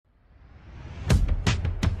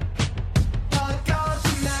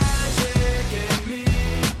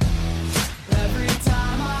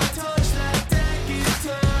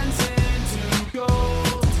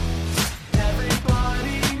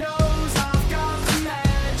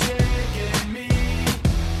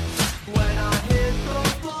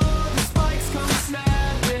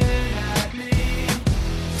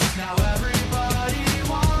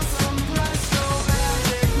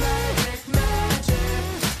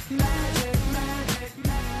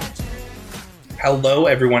Hello,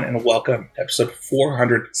 everyone, and welcome to episode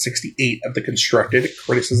 468 of the Constructed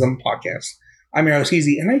Criticism Podcast. I'm your host,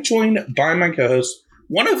 Easy, and I'm joined by my co-host,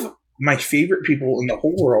 one of my favorite people in the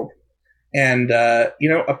whole world, and, a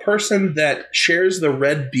person that shares the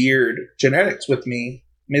red beard genetics with me,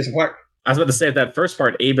 Mason Clark. I was about to say at that first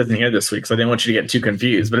part, Abe isn't here this week, so I didn't want you to get too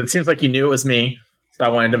confused, but it seems like you knew it was me. So I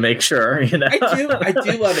wanted to make sure, I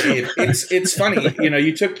do love Abe. It's funny,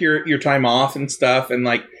 you took your time off and stuff, and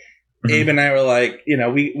Abe and I were like,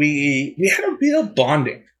 we had a bit of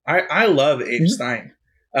bonding. I love Abe Stein.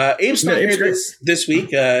 Abe's not here this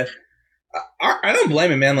week. I don't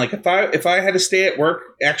blame him, man. Like if I had to stay at work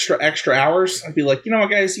extra hours, I'd be like, you know what,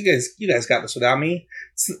 guys, you guys got this without me.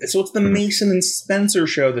 So it's the Mason and Spencer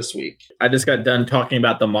show this week. I just got done talking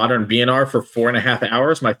about the modern BNR for 4.5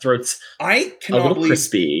 hours. My throat's I cannot believe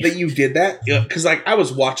crispy that you did that, because I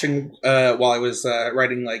was watching while I was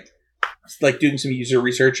writing doing some user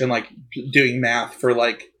research and doing math for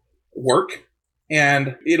work,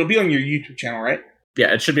 and it'll be on your YouTube channel, right?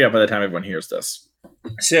 Yeah, it should be up by the time everyone hears this.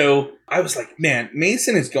 So I was like, man,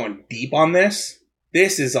 Mason is going deep on this.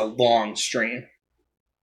 This is a long stream.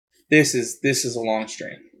 This is a long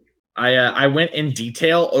stream. I went in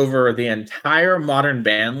detail over the entire modern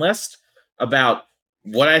ban list about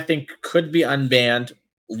what I think could be unbanned,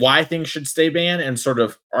 why things should stay banned, and sort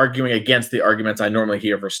of arguing against the arguments I normally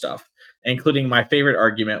hear for stuff, including my favorite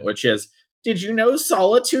argument, which is, did you know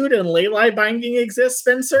Solitude and Ley binding exists,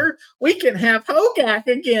 Spencer? We can have Hogak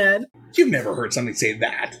again. You've never heard somebody say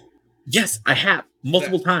that. Yes, I have.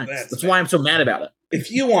 Multiple times. That's why I'm so mad about it. If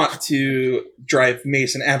you want to drive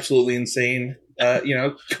Mason absolutely insane,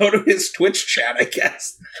 go to his Twitch chat, I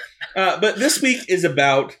guess. But this week is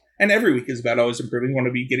about, and every week is about always improving. We want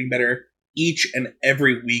to be getting better each and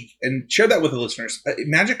every week, and share that with the listeners.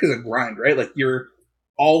 Magic is a grind, right? You're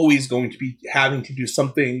always going to be having to do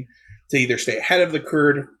something to either stay ahead of the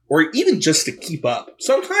curve or even just to keep up.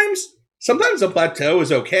 Sometimes a plateau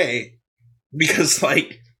is okay because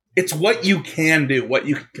it's what you can do, what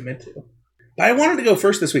you can commit to. But I wanted to go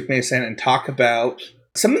first this week, Mason, and talk about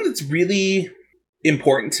something that's really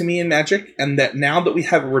important to me in Magic, and that now that we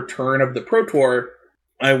have a return of the Pro Tour,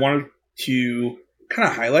 I wanted to kind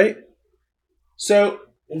of highlight. So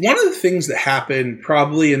one of the things that happened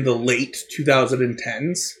probably in the late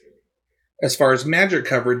 2010s, as far as Magic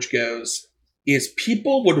coverage goes, is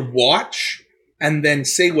people would watch and then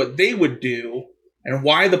say what they would do and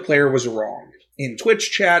why the player was wrong. In Twitch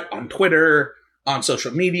chat, on Twitter, on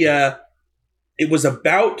social media, it was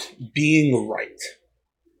about being right.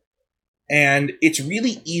 And it's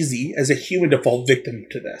really easy as a human to fall victim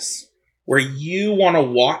to this, where you want to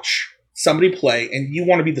watch somebody play and you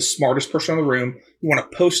want to be the smartest person in the room. You want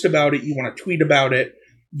to post about it. You want to tweet about it.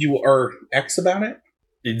 You are X about it.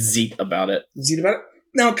 It's Zeet about it. Zeet about it?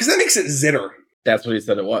 No, because that makes it Zitter. That's what he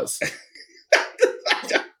said it was.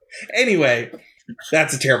 Anyway,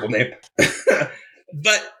 that's a terrible name.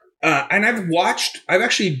 But, and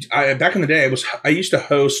back in the day, I used to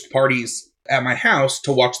host parties at my house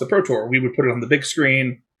to watch the Pro Tour. We would put it on the big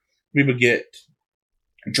screen. We would get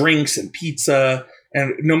drinks and pizza.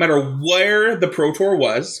 And no matter where the Pro Tour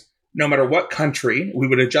was, no matter what country, we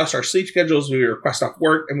would adjust our sleep schedules. We would request off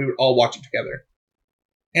work, and we would all watch it together.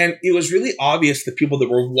 And it was really obvious that people that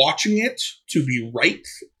were watching it to be right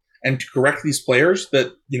and to correct these players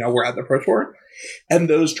that, were at the Pro Tour, and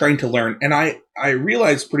those trying to learn. And I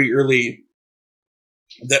realized pretty early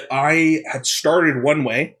that I had started one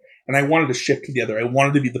way and I wanted to shift to the other. I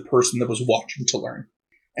wanted to be the person that was watching to learn.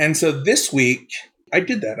 And so this week I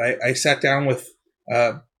did that. I sat down with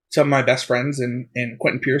some of my best friends in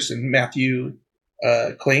Quentin Pierce and Matthew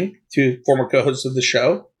Kling, two former co-hosts of the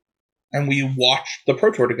show. And we watched the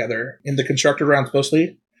Pro Tour together in the constructed rounds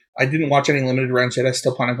mostly. I didn't watch any limited rounds yet. I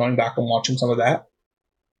still plan on going back and watching some of that.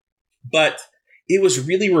 But it was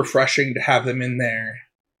really refreshing to have them in there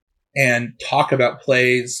and talk about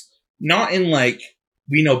plays, not in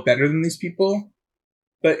we know better than these people,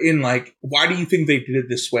 but in why do you think they did it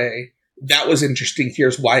this way? That was interesting.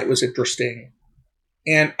 Here's why it was interesting.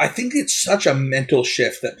 And I think it's such a mental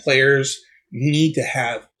shift that players need to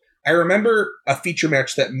have. I remember a feature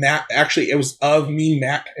match that Matt, actually it was of me,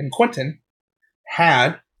 Matt, and Quentin,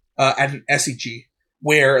 had at an SEG,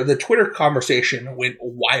 where the Twitter conversation went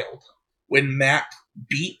wild when Matt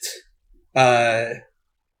beat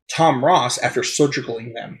Tom Ross after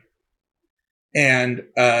surgicaling them. And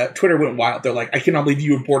Twitter went wild. They're like, I cannot believe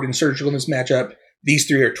you were bored and surgical in this matchup. These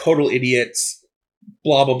three are total idiots.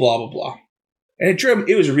 Blah, blah, blah, blah, blah. And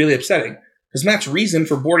it was really upsetting because Matt's reason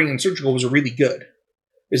for boarding and surgical was really good.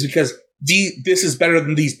 It's because this is better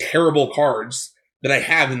than these terrible cards that I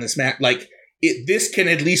have in this match. this can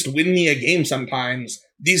at least win me a game sometimes.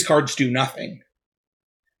 These cards do nothing.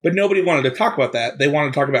 But nobody wanted to talk about that. They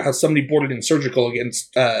wanted to talk about how somebody boarded in Surgical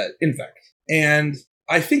against Infect. And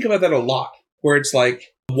I think about that a lot, where it's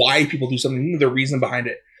like, why people do something, the reason behind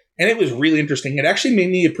it. And it was really interesting. It actually made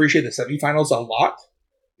me appreciate the semifinals a lot,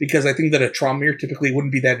 because I think that a Tron Mirror typically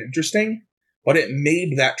wouldn't be that interesting, but it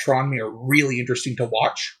made that Tron Mirror really interesting to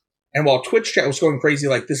watch. And while Twitch chat was going crazy,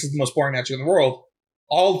 like, this is the most boring match in the world,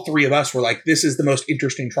 all three of us were like, this is the most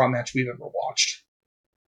interesting Tron match we've ever watched.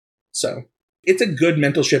 So it's a good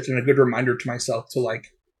mental shift and a good reminder to myself to, like,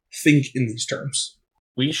 think in these terms.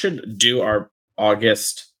 We should do our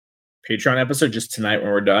August Patreon episode just tonight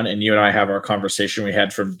when we're done, and you and I have our conversation we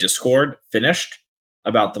had from Discord finished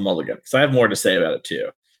about the mulligan, because I have more to say about it too.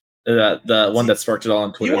 The one that sparked it all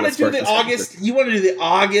on Twitter. You want to do the August? You want to do the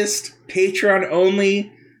August Patreon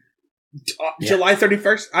only? July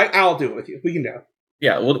 31st? I'll do it with you. We can do it.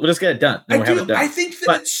 Yeah, we'll just get it done. I think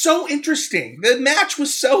that it's so interesting. The match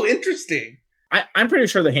was so interesting. I'm pretty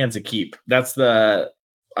sure the hand's a keep. That's the.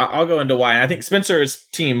 I'll go into why. I think Spencer is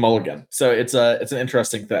team mulligan, so it's an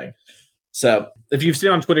interesting thing. So if you've seen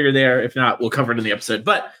on Twitter, you're there. If not, we'll cover it in the episode.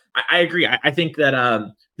 But I agree. I think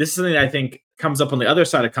that this is something that I think comes up on the other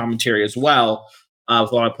side of commentary as well,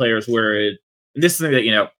 with a lot of players, where this is something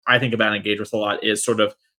that, I think about and engage with a lot, is sort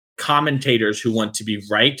of commentators who want to be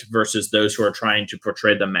right versus those who are trying to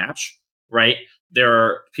portray the match, right? There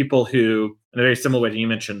are people who, in a very similar way to you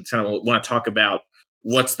mentioned, kind of want to talk about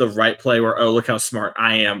what's the right play, or, oh, look how smart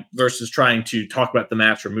I am, versus trying to talk about the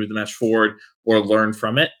match or move the match forward or learn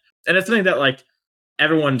from it. And it's something that, like,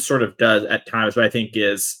 everyone sort of does at times, but I think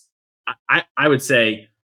is, I would say,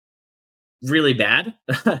 really bad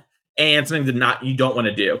and something that you don't want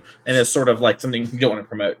to do. And it's sort of like something you don't want to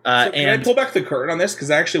promote. Can I pull back the curtain on this? Because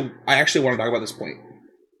I actually want to talk about this point.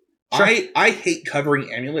 Sure. I hate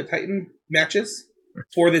covering Amulet Titan matches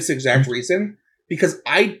for this exact reason, because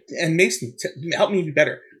and Mason, help me be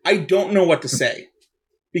better. I don't know what to say.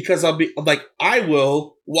 Because I'll be like, I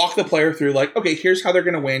will walk the player through, like, okay, here's how they're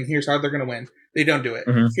going to win. Here's how they're going to win. They don't do it.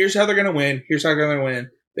 Mm-hmm. Here's how they're going to win. Here's how they're going to win.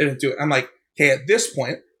 They don't do it. I'm like, okay, at this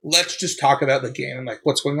point, let's just talk about the game and, like,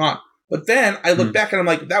 what's going on. But then I look back and I'm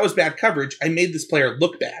like, that was bad coverage. I made this player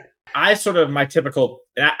look bad. I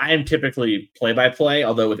am typically play-by-play,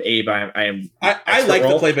 although with Abe, I like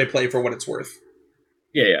the play-by-play for what it's worth.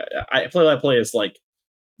 Yeah. Play-by-play is like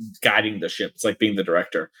guiding the ship. It's like being the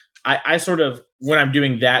director. I sort of, when I'm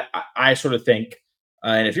doing that, I sort of think,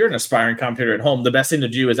 and if you're an aspiring commentator at home, the best thing to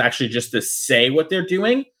do is actually just to say what they're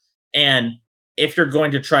doing. And if you're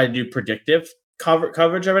going to try to do predictive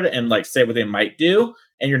coverage of it and, like, say what they might do,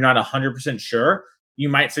 and you're not 100% sure, you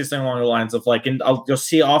might say something along the lines of, like, and you'll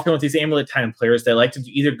see often with these Amulet Titan players, they like to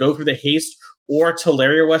either go through the haste or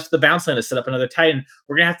Teleria West the bounce line to set up another Titan.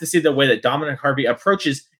 We're going to have to see the way that Dominic Harvey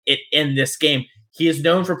approaches it in this game. He is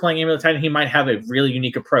known for playing Amulet Titan. He might have a really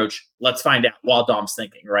unique approach. Let's find out while Dom's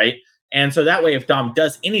thinking, right? And so that way, if Dom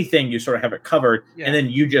does anything, you sort of have it covered, and then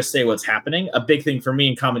you just say what's happening. A big thing for me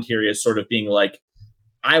in commentary is sort of being like,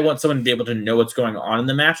 I want someone to be able to know what's going on in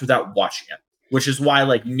the match without watching it, which is why,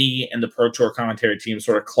 like, me and the Pro Tour commentary team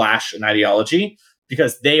sort of clash in ideology,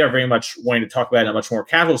 because they are very much wanting to talk about it in a much more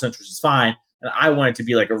casual sense, which is fine. And I want it to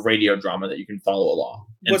be like a radio drama that you can follow along.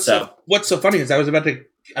 And what's so funny is I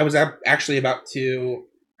was actually about to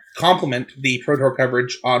compliment the Pro Tour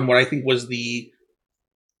coverage on what I think was the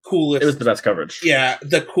coolest. It was the best coverage. Yeah,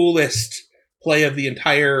 the coolest play of the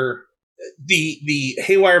entire the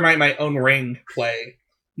Haywire My Own Ring play.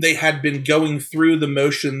 They had been going through the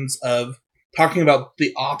motions of talking about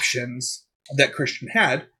the options that Christian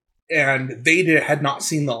had, and they had not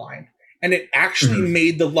seen the line. And it actually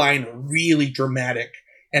made the line really dramatic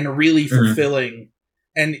and really fulfilling,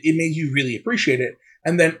 and it made you really appreciate it.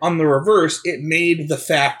 And then on the reverse, it made the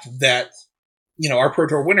fact that, our Pro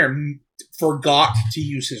Tour winner forgot to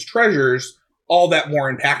use his treasures all that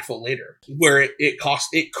more impactful later, where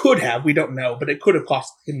it could have, we don't know, but it could have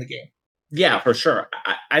cost him the game. Yeah, for sure.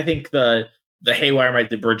 I think the Haywire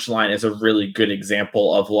Might the Bridge line is a really good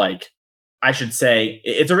example of, like, I should say,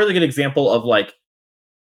 it's a really good example of, like,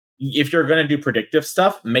 if you're going to do predictive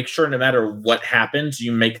stuff, make sure no matter what happens,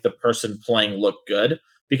 you make the person playing look good,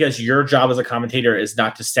 because your job as a commentator is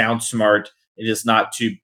not to sound smart. It is not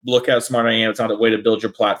to look how smart I am. It's not a way to build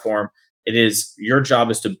your platform. It is, your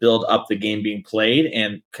job is to build up the game being played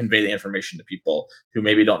and convey the information to people who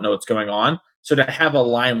maybe don't know what's going on. So to have a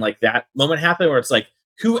line like that moment happen where it's like,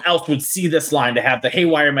 who else would see this line, to have the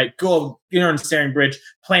Haywire Might go on Staring Bridge,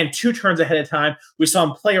 plan 2 turns ahead of time. We saw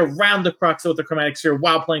him play around the Cruxo with the Chromatic Sphere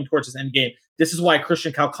while playing towards his end game. This is why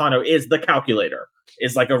Christian Calcano is the calculator,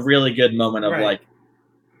 is like a really good moment of like,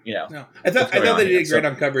 No, I thought they did great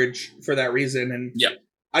on coverage for that reason, and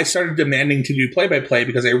I started demanding to do play-by-play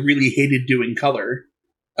because I really hated doing color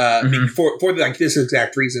for like this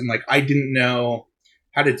exact reason. Like I didn't know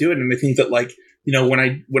how to do it, and I think that like when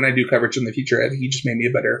I do coverage in the future, I think you just made me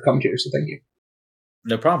a better commentator. So thank you.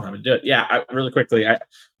 No problem. I'm gonna do it. Yeah, really quickly.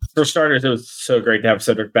 For starters, it was so great to have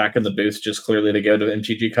Cedric back in the booth, just clearly to go to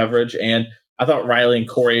MTG coverage, and I thought Riley and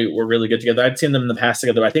Corey were really good together. I'd seen them in the past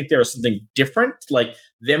together. I think there was something different, like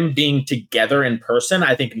them being together in person.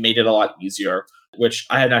 I think made it a lot easier. Which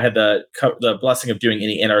I had not had the blessing of doing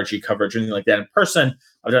any NRG coverage or anything like that in person.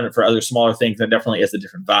 I've done it for other smaller things, and it definitely is a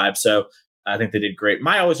different vibe. So I think they did great.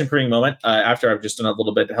 My always improving moment, after I've just done a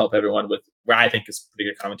little bit to help everyone with where I think is pretty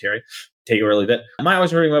good commentary, take a really bit. My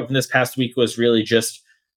always improving moment from this past week was really just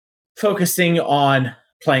focusing on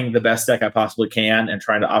playing the best deck I possibly can and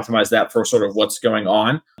trying to optimize that for sort of what's going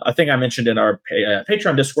on. I think I mentioned in our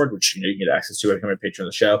Patreon Discord, which you can get access to if you become a patron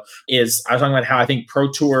of the show, is I was talking about how I think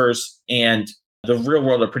Pro Tours and the real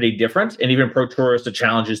world are pretty different. And even Pro Tours, the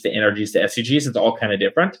challenges, the NRGs, the SCGs, it's all kind of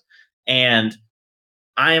different. And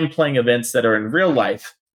I am playing events that are in real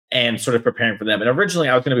life and sort of preparing for them. And originally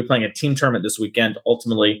I was going to be playing a team tournament this weekend.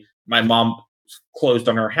 Ultimately, my mom closed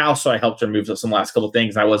on her house, so I helped her move some last couple of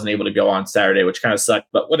things. I wasn't able to go on Saturday, which kind of sucked,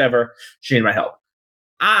 but whatever. She needed my help.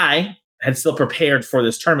 I had still prepared for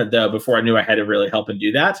this tournament, though, before I knew I had to really help and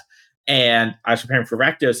do that. And I was preparing for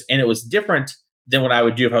Rakdos, and it was different than what I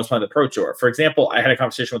would do if I was playing the Pro Tour. For example, I had a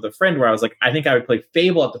conversation with a friend where I was like, I think I would play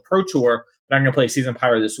Fable at the Pro Tour, but I'm going to play Season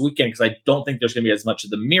Pyro this weekend because I don't think there's going to be as much of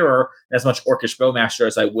the mirror and as much Orcish Bowmaster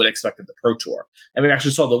as I would expect at the Pro Tour. And we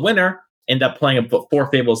actually saw the winner end up playing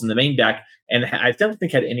 4 Fables in the main deck, and I don't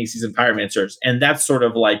think had any Season Pyromancers. And that's sort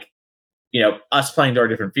of like, us playing to our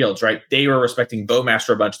different fields, right? They were respecting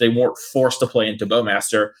Bowmaster a bunch. They weren't forced to play into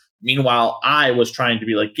Bowmaster. Meanwhile, I was trying to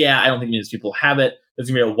be like, I don't think these people have it. There's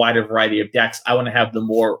going to be a wider variety of decks. I want to have the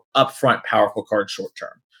more upfront, powerful cards short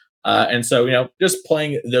term. And so, just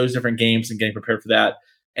playing those different games and getting prepared for that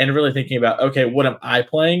and really thinking about, okay, what am I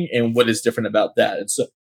playing and what is different about that? And so,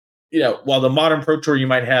 while the modern Pro Tour, you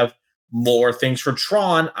might have more things for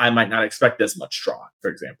Tron, I might not expect as much Tron, for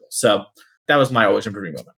example. So that was my always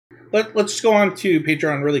improving moment. Let's go on to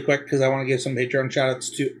Patreon really quick because I want to give some Patreon shout-outs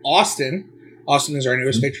to Austin. Austin is our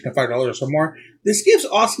newest patron at $5 or more. This gives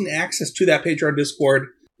Austin access to that Patreon Discord.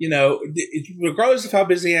 Regardless of how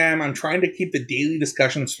busy I am, I'm trying to keep the daily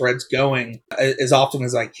discussions threads going as often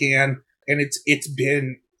as I can. And it's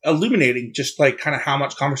been illuminating just like kind of how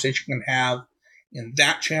much conversation you can have in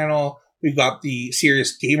that channel. We've got the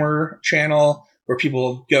Serious Gamer channel where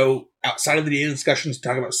people go outside of the daily discussions to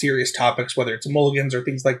talk about serious topics, whether it's mulligans or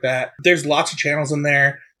things like that. There's lots of channels in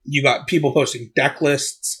there. You got people posting deck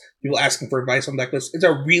lists, people asking for advice on deck lists. It's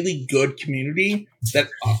a really good community that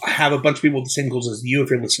have a bunch of people with the same goals as you if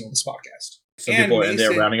you're listening to this podcast. Some people are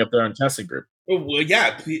there rounding up their own testing group. Well,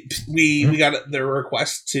 yeah, we got the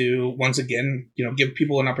request to once again, give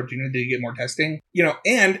people an opportunity to get more testing.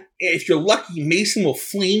 And if you're lucky, Mason will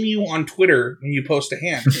flame you on Twitter when you post a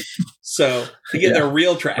hand. So to get their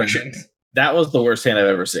real traction. That was the worst hand I've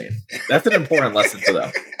ever seen. That's an important lesson to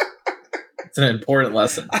them. It's an important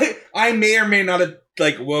lesson. I may or may not have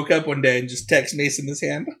woke up one day and just text Mason this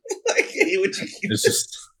hand.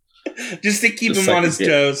 Just to keep him on his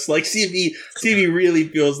toes. See if he really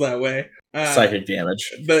feels that way. Psychic damage.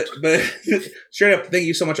 But straight up, thank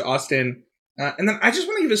you so much, Austin. And then I just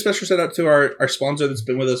want to give a special shout out to our sponsor that's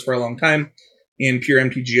been with us for a long time in Pure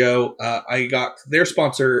MTGO. I got their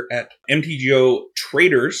sponsor at MTGO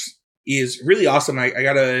Traders is really awesome. I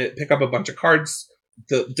got to pick up a bunch of cards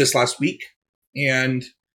this last week. And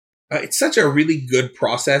it's such a really good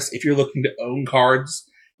process if you're looking to own cards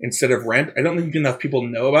instead of rent. I don't think enough people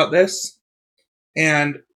know about this.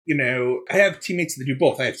 And, I have teammates that do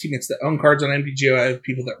both. I have teammates that own cards on MTGO. I have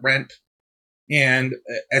people that rent. And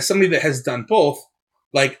as somebody that has done both,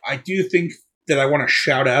 I do think that I want to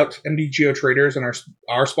shout out MTGO Traders and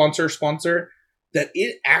our sponsor, that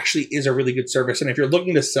it actually is a really good service. And if you're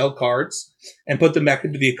looking to sell cards and put them back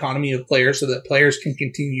into the economy of players so that players can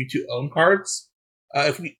continue to own cards,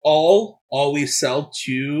 if we all always sell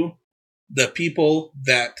to the people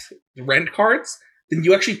that rent cards, then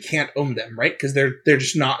you actually can't own them, right? Because they're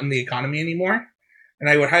just not in the economy anymore. And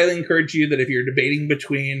I would highly encourage you that if you're debating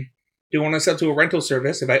between, do I want to sell to a rental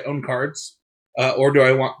service if I own cards, or do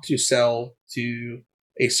I want to sell to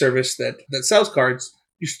a service that sells cards,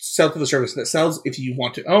 you should sell to the service that sells if you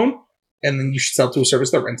want to own, and then you should sell to a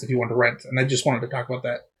service that rents if you want to rent. And I just wanted to talk about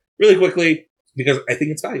that really quickly because I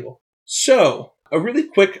think it's valuable. So, a really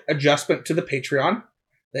quick adjustment to the Patreon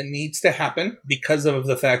that needs to happen because of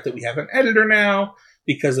the fact that we have an editor now,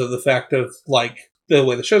 because of the fact of the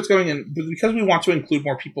way the show's going, and because we want to include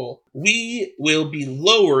more people, we will be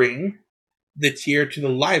lowering the tier to the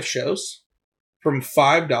live shows from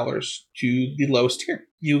 $5 to the lowest tier.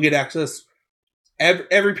 You get access.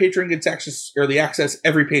 Every patron gets access, early access.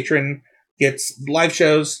 Every patron gets live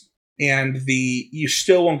shows, and you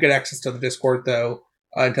still won't get access to the Discord though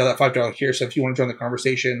until that $5 tier. So if you want to join the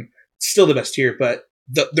conversation, it's still the best tier. But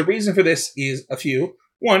the reason for this is a few.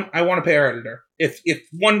 One, I want to pay our editor. If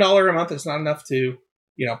 $1 a month is not enough to,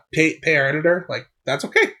 pay our editor, like that's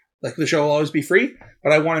okay. Like the show will always be free,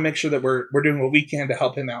 but I want to make sure that we're doing what we can to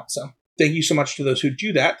help him out. So thank you so much to those who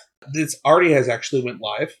do that. This already has actually went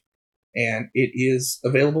live, and it is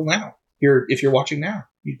available now. If you're watching now,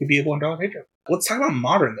 you can be a $1 patron. Let's talk about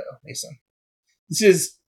Modern though, Mason. This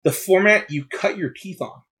is the format you cut your teeth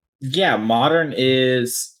on. Yeah, Modern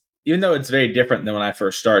is, even though it's very different than when I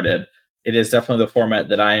first started, it is definitely the format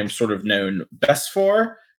that I am sort of known best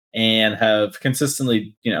for and have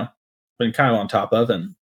consistently, been kind of on top of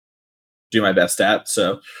and do my best at.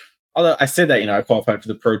 So, although I say that, I qualified for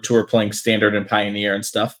the Pro Tour playing Standard and Pioneer and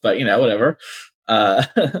stuff, but, whatever.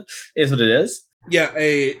 Is what it is. Yeah,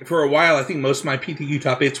 for a while, I think most of my PTQ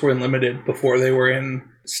top 8s were in Limited before they were in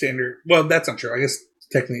Standard. Well, that's not true. I guess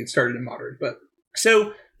technically it started in Modern. But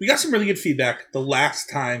so we got some really good feedback the last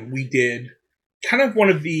time we did kind of one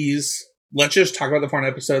of these. Let's just talk about the fun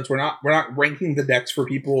episodes. We're not ranking the decks for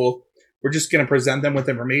people. We're just going to present them with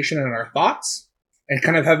information and our thoughts and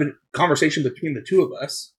kind of have a conversation between the two of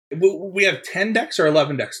us. We have 10 decks or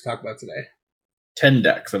 11 decks to talk about today? 10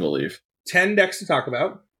 decks, I believe. 10 decks to talk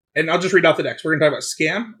about. And I'll just read off the decks. We're going to talk about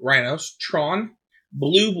Scam, Rhinos, Tron,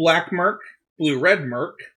 Blue-Black Merc, Blue-Red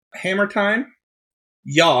Merc, Hammer Time,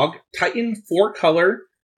 Yogg, Titan, 4-color,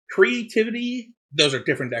 Creativity. Those are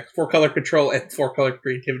different decks. 4-color Control and 4-color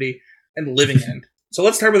Creativity. And Living End. So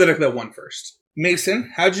let's talk about the deck that won first.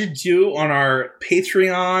 Mason, how'd you do on our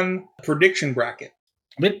Patreon prediction bracket?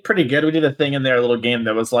 We did pretty good. We did a thing in there, a little game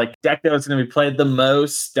that was like deck that was going to be played the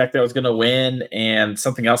most, deck that was going to win, and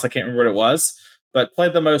something else. I can't remember what it was. But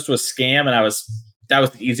played the most was Scam, and that was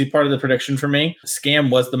the easy part of the prediction for me. Scam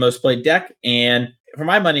was the most played deck, and for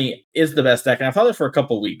my money, is the best deck. And I've thought it for a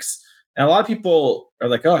couple weeks. And a lot of people are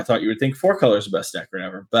like, oh, I thought you would think 4-color is the best deck or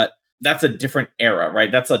whatever. But that's a different era,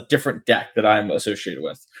 right? That's a different deck that I'm associated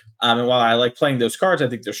with. And while I like playing those cards, I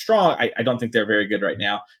think they're strong. I don't think they're very good right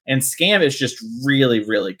now. And Scam is just really,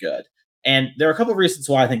 really good. And there are a couple of reasons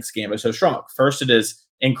why I think Scam is so strong. First, it is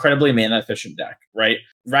incredibly mana efficient deck, right?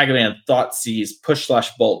 Ragavan, Thoughtseize,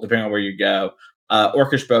 Push/Bolt, depending on where you go,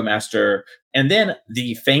 Orcish Bowmaster, and then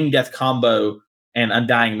the Fang Death combo and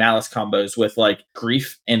Undying Malice combos with like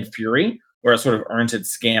Grief and Fury, where it sort of earns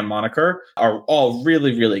its Scam moniker, are all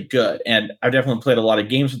really, really good. And I've definitely played a lot of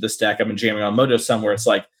games with this deck. I've been jamming on Moto somewhere. It's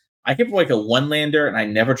like, I can play like a 1-lander and I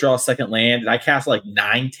never draw a second land. And I cast like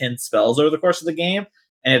 9-10 spells over the course of the game.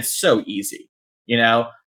 And it's so easy,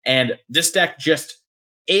 And this deck just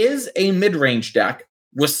is a mid-range deck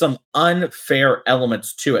with some unfair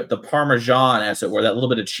elements to it. The Parmesan, as it were, that little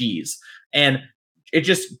bit of cheese. And it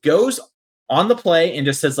just goes on the play and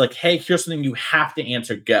just says like, hey, here's something you have to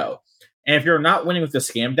answer, go. And if you're not winning with the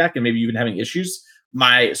Scam deck and maybe you've been having issues,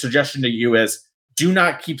 my suggestion to you is do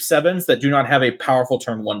not keep 7s that do not have a powerful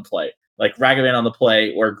turn 1 play, like Ragavan on the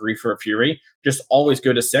play or Grief or Fury. Just always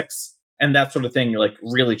go to 6. And that sort of thing like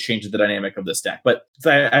really changes the dynamic of this deck. But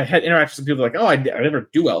I had interactions with people like, oh, I never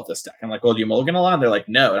do well with this deck. I'm like, well, do you mulligan a lot? And they're like,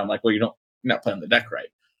 no. And I'm like, well, you're not playing the deck right.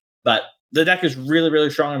 But the deck is really,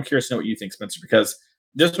 really strong. I'm curious to know what you think, Spencer, because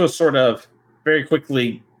this was sort of very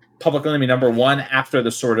quickly Public Enemy number 1 after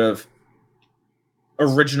the sort of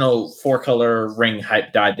original 4-color ring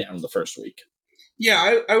hype died down the first week.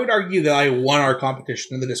 Yeah, I would argue that I won our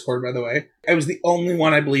competition in the Discord, by the way. I was the only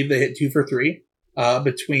one, I believe, that hit 2 for 3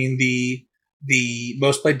 between the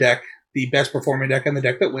most played deck, the best performing deck, and the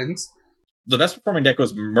deck that wins. The best performing deck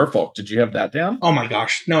was Merfolk. Did you have that down? Oh my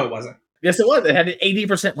gosh. No, it wasn't. Yes, it was. It had an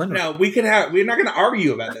 80% win rate. No, we're not going to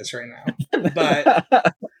argue about this right now.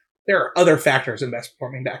 But there are other factors in best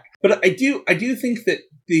performing deck. But I do think that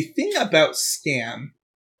the thing about Scam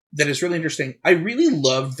that is really interesting, I really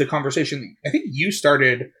loved the conversation. I think you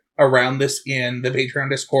started around this in the Patreon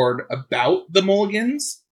Discord about the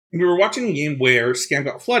mulligans. We were watching a game where Scam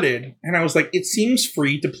got flooded, and I was like, it seems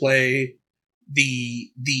free to play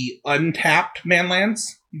the untapped man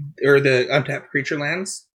lands, or the untapped creature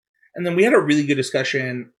lands. And then we had a really good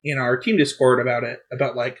discussion in our team Discord about it,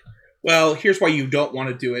 about like, well, here's why you don't want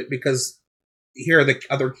to do it, because here are the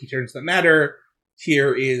other key turns that matter.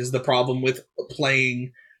 Here is the problem with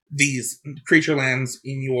playing these creature lands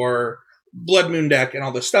in your Blood Moon deck and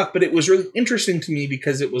all this stuff. But it was really interesting to me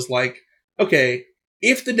because it was like, okay,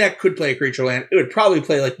 if the deck could play a creature land, it would probably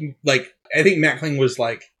play like I think Matt Kling was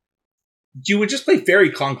like, you would just play Fairy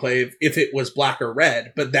Conclave if it was black or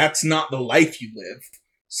red, but that's not the life you live.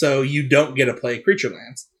 So you don't get to play creature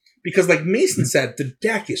lands. Because like Mason said, the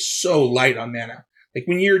deck is so light on mana. Like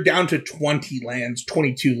when you're down to 20 lands,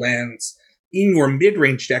 22 lands in your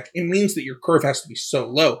mid-range deck, it means that your curve has to be so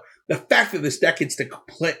low. The fact that this deck gets to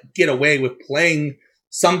get away with playing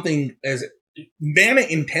something as mana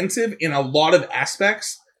intensive in a lot of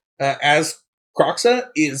aspects as Kroxa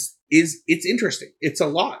is it's interesting. It's a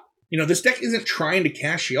lot. You know, this deck isn't trying to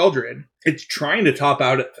cast Sheoldred. It's trying to top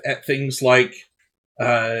out at things like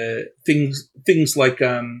things like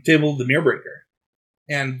Fable of the Mirrorbreaker.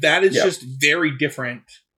 And that is just very different.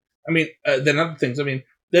 I mean, than other things. I mean,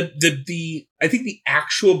 I think the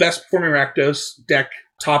actual best performing Rakdos deck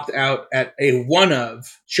topped out at a 1 of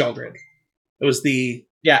Sheoldred. It was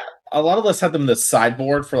a lot of us have them in the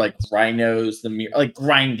sideboard for like Rhinos, like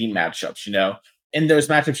grinding matchups, you know. In those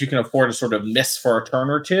matchups, you can afford to sort of miss for a turn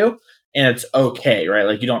or two, and it's okay, right?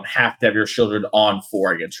 Like you don't have to have your Sheoldred on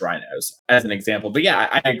 4 against Rhinos, as an example. But yeah,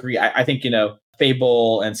 I agree. I think, you know,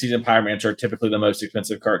 Fable and Seasoned Pyromancer are typically the most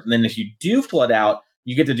expensive cards. And then if you do flood out,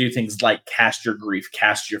 you get to do things like cast your Grief,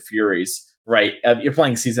 cast your Furies, right? You're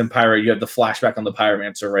playing Seasoned Pyro, you have the flashback on the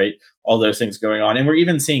Pyromancer, right? All those things going on. And we're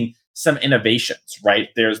even seeing some innovations, right?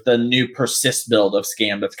 There's the new Persist build of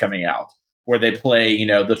Scam that's coming out, where they play, you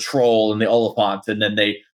know, the Troll and the Oliphant, and then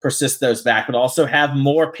they persist those back, but also have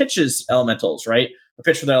more pitches elementals, right? A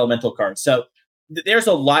pitch for the elemental cards. So there's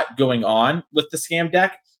a lot going on with the Scam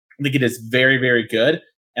deck. I think it is very, very good.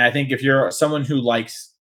 And I think if you're someone who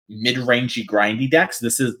likes mid-rangey, grindy decks,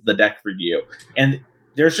 this is the deck for you. And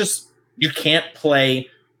there's just, you can't play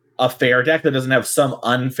a fair deck that doesn't have some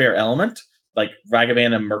unfair element, like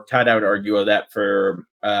Ragavan and Murktide. I would argue that for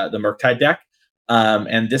the Murktide deck.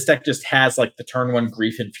 And this deck just has like the turn 1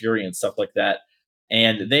 Grief and Fury and stuff like that.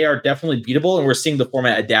 And they are definitely beatable, and we're seeing the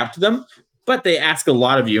format adapt to them. But they ask a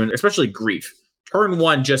lot of you, and especially Grief. Turn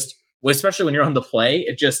 1 just, especially when you're on the play,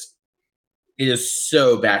 it is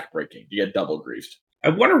so backbreaking. You get double griefed. I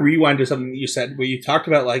want to rewind to something that you said where you talked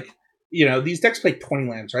about, like, you know, these decks play 20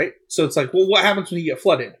 lands, right? So it's like, well, what happens when you get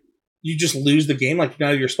flooded? You just lose the game, like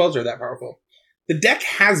none of your spells are that powerful. The deck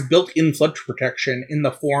has built-in flood protection in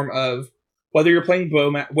the form of whether you're playing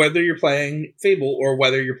whether you're playing Fable, or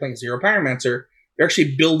whether you're playing Zero Pyromancer, you're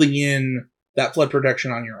actually building in that flood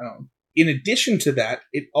protection on your own. In addition to that,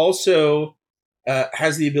 it also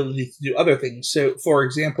has the ability to do other things. So, for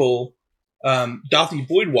example, Dauthi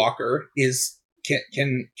Voidwalker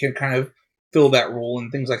can kind of fill that role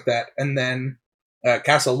and things like that. And then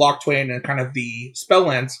Castle Locktwain and kind of the spell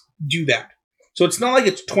lands do that. So it's not like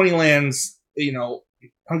it's 20 lands, you know,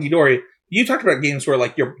 hunky dory. You talked about games where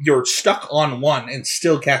like you're stuck on 1 and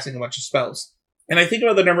still casting a bunch of spells. And I think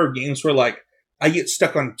about the number of games where like I get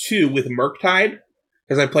stuck on 2 with Murktide,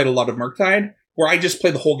 because I played a lot of Murktide, where I just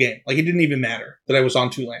played the whole game. Like it didn't even matter that I was on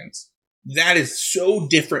 2 lands. That is so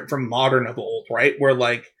different from Modern of old, right? Where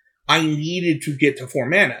like I needed to get to 4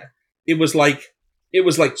 mana. It was like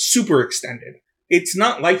super extended. It's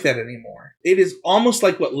not like that anymore. It is almost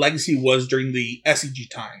like what Legacy was during the SEG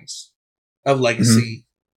times of Legacy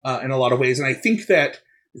in a lot of ways. And I think that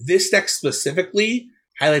this deck specifically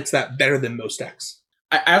highlights that better than most decks.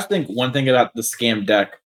 I also think one thing about the Scam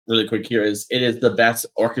deck, really quick here, is it is the best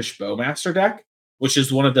Orcish Bowmaster deck, which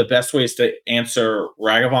is one of the best ways to answer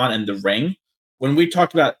Ragavan and the Ring. When we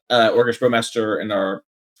talked about Orcish Bowmaster in our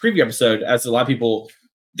preview episode, as a lot of people,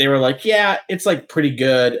 they were like, yeah, it's like pretty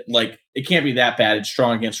good. Like, it can't be that bad. It's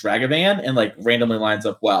strong against Ragavan and like randomly lines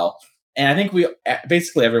up well. And I think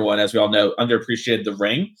basically everyone, as we all know, underappreciated the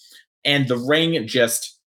Ring. And the Ring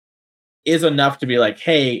just is enough to be like,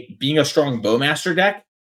 hey, being a strong Bowmaster deck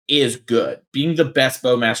is good. Being the best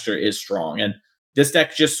Bowmaster is strong. And this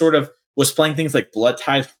deck just sort of was playing things like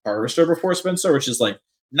Bloodtithe Harvester before Spencer, which is like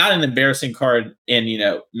not an embarrassing card in, you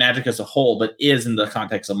know, Magic as a whole, but is in the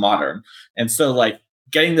context of Modern. And so like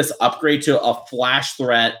getting this upgrade to a flash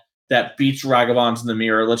threat that beats Ragavans in the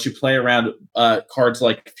mirror, lets you play around cards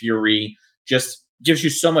like Fury, just gives you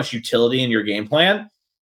so much utility in your game plan.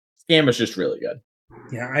 Scam is just really good.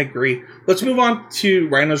 Yeah, I agree. Let's move on to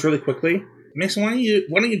Rhinos really quickly. Mason, why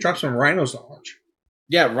don't you drop some Rhinos knowledge?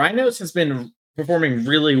 Yeah, Rhinos has been performing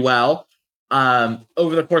really well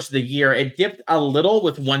over the course of the year. It dipped a little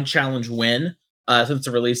with one challenge win since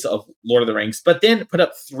the release of Lord of the Rings, but then put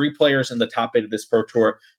up 3 players in the top 8 of this Pro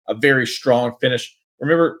Tour. A very strong finish.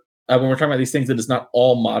 Remember, when we're talking about these things, it is not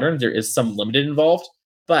all Modern. There is some limited involved,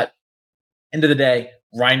 but end of the day,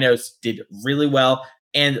 Rhinos did really well.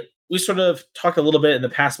 And we sort of talked a little bit in the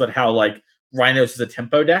past about how like Rhinos is a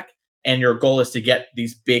tempo deck. and your goal is to get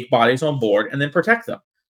these big bodies on board and then protect them.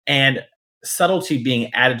 And subtlety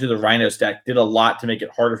being added to the Rhinos deck did a lot to make it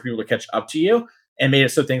harder for people to catch up to you, and made it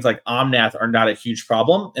so things like Omnath are not a huge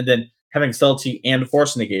problem. And then having subtlety and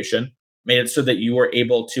force negation made it so that you were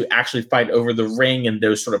able to actually fight over the ring and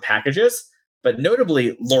those sort of packages. But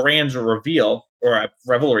notably, Loran's Reveal, or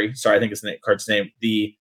Revelry, sorry, I think it's the card's name,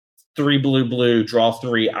 the 3 blue, draw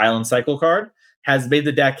 3 island cycle card, has made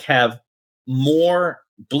the deck have more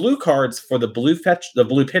blue cards for the blue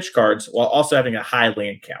pitch cards, while also having a high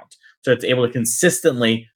land count. So it's able to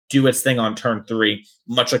consistently do its thing on turn 3,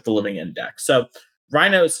 much like the Living End deck. So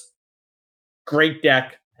Rhinos, great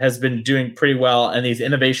deck, has been doing pretty well, and these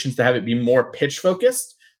innovations to have it be more pitch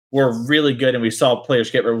focused were really good, and we saw players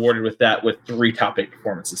get rewarded with that with 3 top 8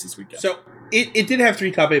 performances this weekend. So it did have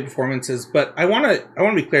 3 top 8 performances, but I want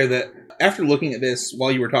to be clear that after looking at this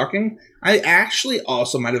while you were talking, I actually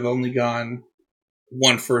also might have only gone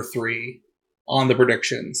 1 for 3 on the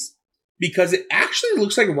predictions, because it actually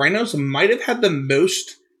looks like Rhinos might have had the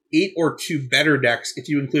most 8 or 2 better decks if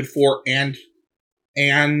you include 4 and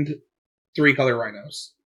 3 color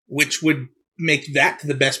Rhinos, which would make that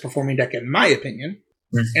the best performing deck in my opinion.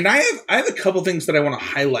 Mm-hmm. And I have a couple things that I want to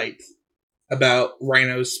highlight about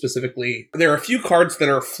Rhinos specifically. There are a few cards that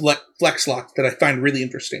are flex locked that I find really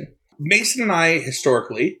interesting. Mason and I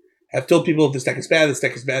historically have told people this deck is bad, this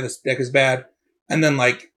deck is bad, this deck is bad. And then,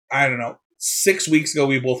 like, I don't know, 6 weeks ago,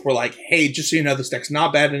 we both were like, hey, just so you know, this deck's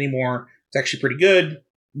not bad anymore. It's actually pretty good.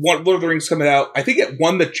 Lord of the Rings coming out. I think it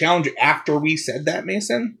won the challenge after we said that,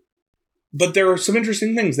 Mason. But there are some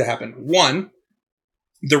interesting things that happened. One,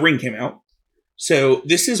 the ring came out. So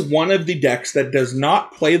this is one of the decks that does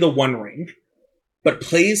not play the One Ring, but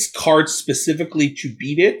plays cards specifically to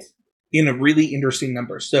beat it in a really interesting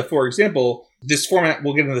number. So, for example, this format,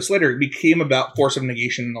 we'll get into this later, became about Force of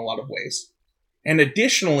Negation in a lot of ways. And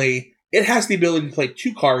additionally, it has the ability to play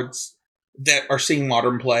 2 cards that are seeing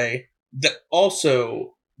modern play that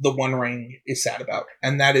also the One Ring is sad about.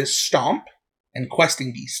 And that is Stomp and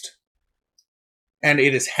Questing Beast. And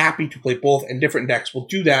it is happy to play both, and different decks will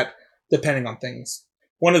do that depending on things.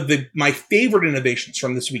 One of my favorite innovations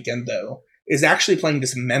from this weekend, though, is actually playing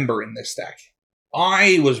Dismember in this deck.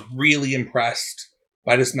 I was really impressed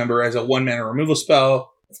by Dismember as a 1-mana removal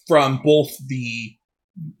spell from both the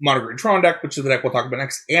Mono Green Tron deck, which is the deck we'll talk about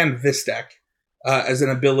next, and this deck, as an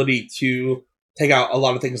ability to take out a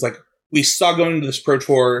lot of things. Like, we saw going into this Pro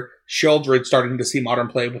Tour, Sheoldred starting to see modern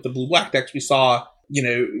play with the blue-black decks. We saw,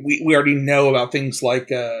 we already know about things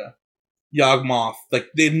like Yawgmoth. Like,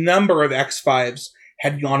 the number of X5s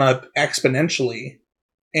had gone up exponentially.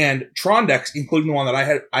 And Tron decks, including the one that I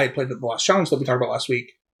had played at the last challenge that we talked about last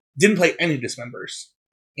week, didn't play any Dismembers.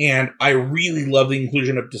 And I really love the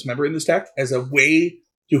inclusion of Dismember in this deck as a way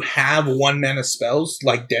to have 1-mana spells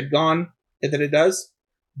like Dead Gone that it does,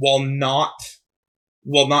 while not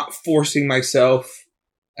forcing myself,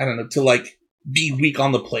 I don't know, to like be weak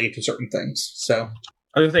on the play to certain things. So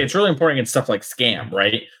I was gonna say it's really important in stuff like Scam,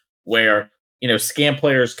 right? Where, Scam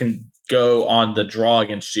players can go on the draw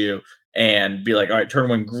against you and be like, all right, turn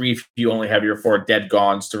 1 Grief, you only have your 4 Dead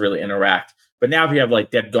Gones to really interact. But now if you have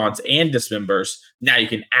like Dead Gaunts and Dismembers, now you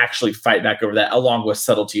can actually fight back over that, along with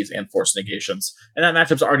subtleties and force negations. And that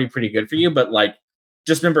matchup's already pretty good for you, but like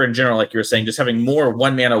Dismember in general, like you were saying, just having more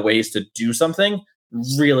 1-mana ways to do something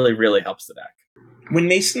really, really helps the deck. When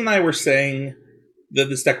Mason and I were saying that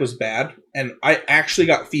this deck was bad, and I actually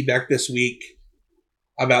got feedback this week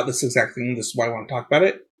about this exact thing, this is why I want to talk about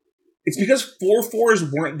it, it's because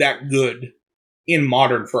 4/4s weren't that good in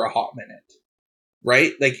Modern for a hot minute,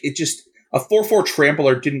 right? Like, it just, a 4/4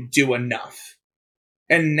 Trampler didn't do enough.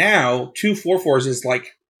 And now, 2 4/4s is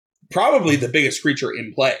like probably the biggest creature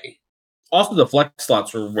in play. Also, the flex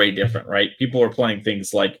slots were way different, right? People were playing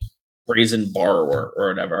things like Brazen Borrower or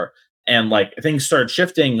whatever. And like things started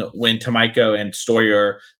shifting when Tomiko and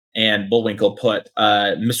Stoyer and Bullwinkle put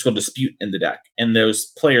Mystical Dispute in the deck. And those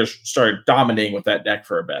players started dominating with that deck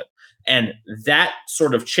for a bit. And that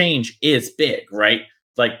sort of change is big, right?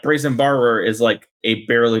 Like Brazen Borrower is like a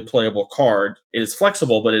barely playable card. It is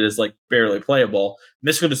flexible, but it is like barely playable.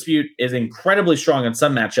 Mystical Dispute is incredibly strong in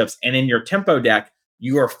some matchups. And in your tempo deck,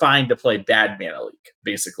 you are fine to play bad mana leak,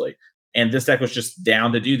 basically. And this deck was just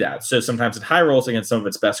down to do that. So sometimes it high rolls against some of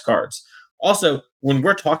its best cards. Also, when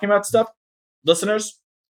we're talking about stuff, listeners,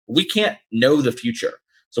 we can't know the future.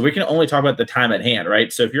 So we can only talk about the time at hand,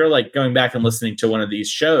 right? So if you're like going back and listening to one of these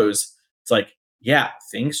shows, it's like, yeah,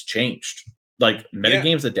 things changed. Like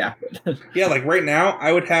metagames adapted. Yeah, like right now,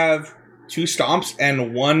 I would have 2 Stomps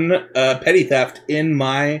and 1 Petty Theft in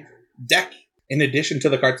my deck, in addition to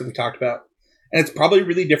the cards that we talked about. And it's probably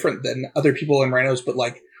really different than other people in Rhinos, but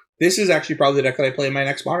like this is actually probably the deck that I play in my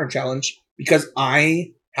next Modern Challenge because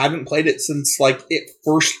I haven't played it since like it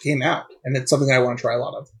first came out, and it's something I want to try a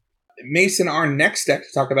lot of. Mason, our next deck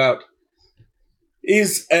to talk about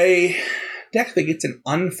is a deck that gets an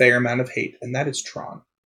unfair amount of hate, and that is Tron.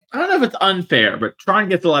 I don't know if it's unfair, but Tron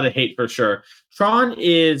gets a lot of hate for sure. Tron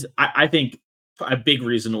is, I think, a big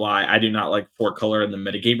reason why I do not like 4-color in the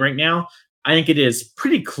metagame right now. I think it is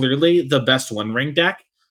pretty clearly the best One Ring deck,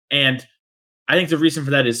 and I think the reason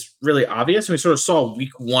for that is really obvious. We sort of saw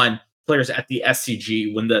week 1 players at the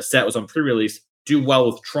SCG when the set was on pre-release do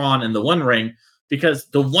well with Tron and the One Ring, because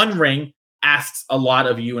the One Ring asks a lot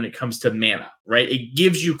of you when it comes to mana, right? It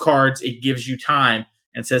gives you cards, it gives you time,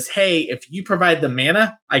 and says, hey, if you provide the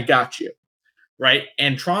mana, I got you, right?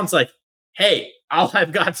 And Tron's like, hey,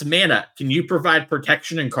 I've got some mana. Can you provide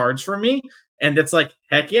protection and cards for me? And it's like,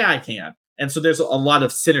 heck yeah, I can. And so there's a lot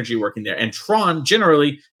of synergy working there. And Tron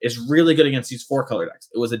generally is really good against these 4-color decks.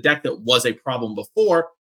 It was a deck that was a problem before,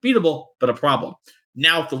 beatable, but a problem.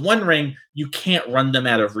 Now with the One Ring, you can't run them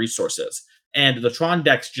out of resources. And the Tron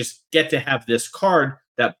decks just get to have this card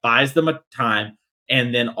that buys them a time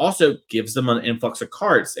and then also gives them an influx of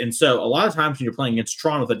cards. And so a lot of times when you're playing against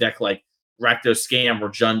Tron with a deck like Rakdos Scam or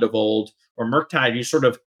Jund of Old or Murktide, you sort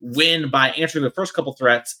of win by answering the first couple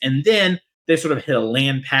threats, and then they sort of hit a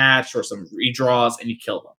land patch or some redraws and you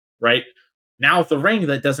kill them, right? Now with the Ring,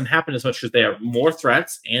 that doesn't happen as much because they have more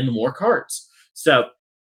threats and more cards. So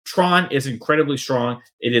Tron is incredibly strong.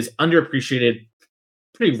 It is underappreciated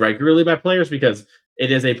pretty regularly by players because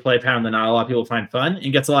it is a play pattern that not a lot of people find fun,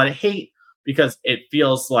 and gets a lot of hate because it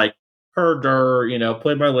feels like herder,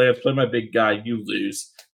 play my lands, play my big guy, you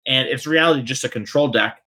lose. And it's reality just a control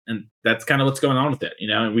deck, and that's kind of what's going on with it,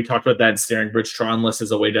 and we talked about that in Staring Bridge Tron list as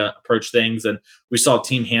a way to approach things, and we saw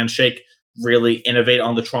Team Handshake really innovate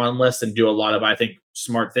on the Tron list and do a lot of, I think,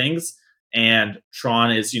 smart things. And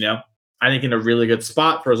Tron is, I think, in a really good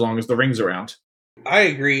spot for as long as the Ring's around. I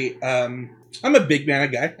agree. I'm a big mana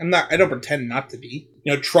guy. I don't pretend not to be.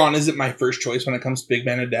 Tron isn't my first choice when it comes to big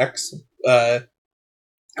mana decks. I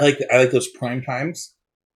like those prime times.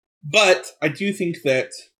 But I do think that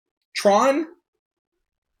Tron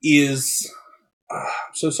is,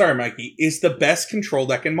 so sorry, Mikey, is the best control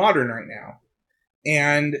deck in Modern right now.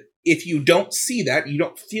 And if you don't see that, you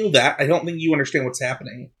don't feel that, I don't think you understand what's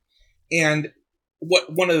happening. And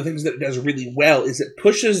one of the things that it does really well is it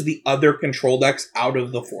pushes the other control decks out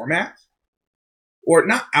of the format. Or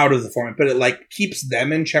not out of the format, but it keeps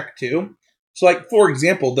them in check too. So for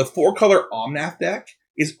example, the 4-color Omnath deck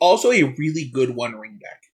is also a really good One Ring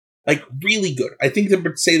deck. Really good. I think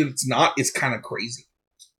to say that it's not is kind of crazy.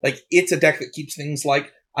 It's a deck that keeps things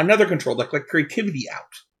like another control deck, like Creativity,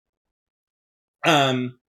 out.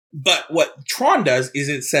 But what Tron does is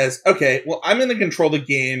it says, okay, well, I'm going to control the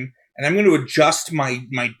game, and I'm going to adjust my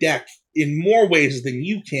deck in more ways than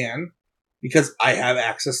you can, because I have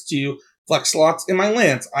access to flex slots in my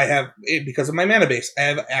lands. I have, because of my mana base, I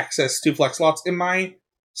have access to flex slots in my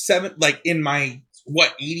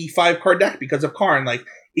 85 card deck because of Karn.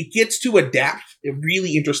 It gets to adapt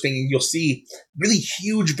really interesting, and you'll see really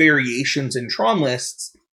huge variations in Tron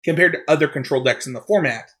lists compared to other control decks in the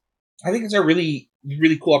format. I think it's a really,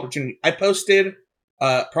 really cool opportunity. I posted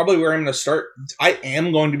probably where I'm going to start. I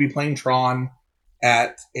am going to be playing Tron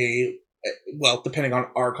at depending on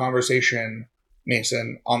our conversation,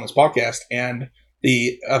 Mason, on this podcast and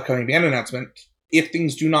the upcoming ban announcement, if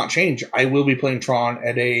things do not change, I will be playing Tron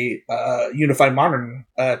at a Unified Modern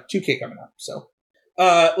 2K coming up. So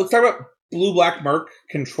let's talk about Blue-Black Merc,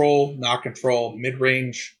 control, not control,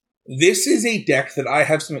 mid-range. This is a deck that I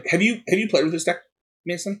have some... Have you played with this deck,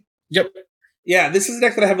 Mason? Yep. Yeah, this is a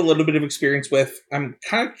deck that I have a little bit of experience with. I'm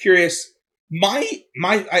kind of curious.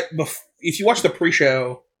 If you watch the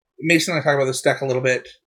pre-show, Mason and I talk about this deck a little bit.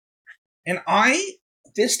 And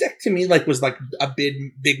this deck to me was a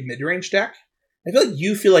big mid-range deck. I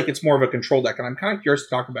feel like it's more of a control deck, and I'm kind of curious to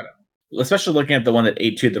talk about it. Especially looking at the one that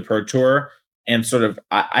 8-2 at the Pro Tour, and sort of,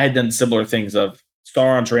 I had done similar things of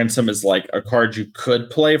Sauron's Ransom is a card you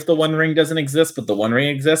could play if the One Ring doesn't exist, but the One Ring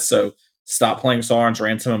exists, so stop playing Sauron's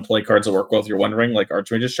Ransom and play cards that work well with your One Ring, like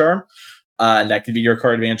Archmage's Charm. And that could be your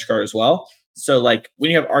card advantage card as well. So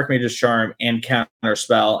when you have Archmage's Charm and Counter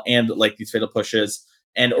Spell and these Fatal Pushes,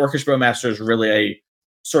 and Orcish Bowmaster is really a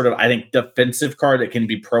sort of, I think, defensive card that can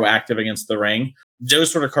be proactive against the Ring.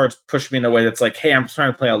 Those sort of cards push me in a way that's hey, I'm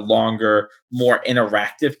trying to play a longer, more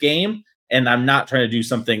interactive game, and I'm not trying to do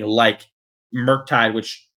something like Murktide,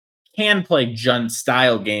 which can play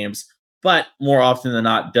Jund-style games, but more often than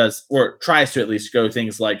not does, or tries to at least go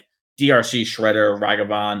things like DRC, Shredder,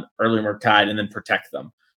 Ragavan, early Murktide, and then protect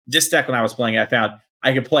them. This deck, when I was playing, I found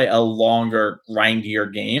I could play a longer,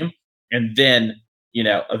 grindier game and then,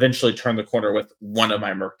 eventually turn the corner with one of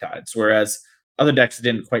my Murktides. Whereas other decks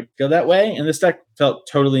didn't quite feel that way. And this deck felt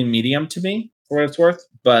totally medium to me for what it's worth,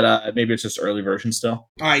 but maybe it's just early version still.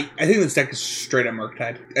 I think this deck is straight up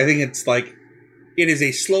Murktide. I think it's like, it is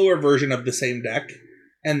a slower version of the same deck.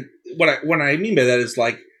 And what I mean by that is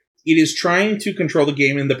like, it is trying to control the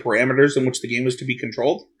game in the parameters in which the game is to be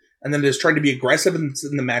controlled. And then it is trying to be aggressive in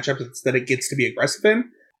the matchups that it gets to be aggressive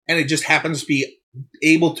in. And it just happens to be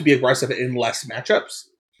able to be aggressive in less matchups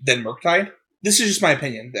than Murktide. This is just my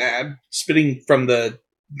opinion. I'm spitting from the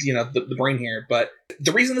brain here. But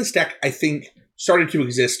the reason this deck, I think, started to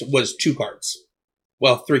exist was 2 cards.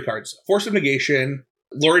 Well, 3 cards. Force of Negation,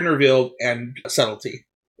 Lorien Revealed, and Subtlety.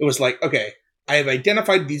 It was like, okay, I have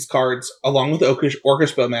identified these cards along with Orcish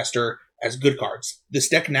Bowmaster as good cards. This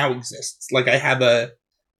deck now exists. Like, I have a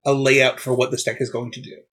layout for what this deck is going to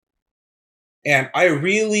do. And I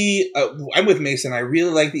really, I'm with Mason. I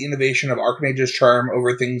really like the innovation of Archmage's Charm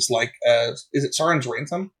over things like, is it Sauron's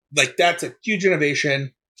Ransom? Like, that's a huge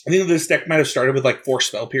innovation. I think this deck might have started with like 4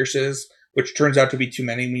 Spell Pierces, which turns out to be too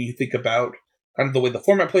many when you think about kind of the way the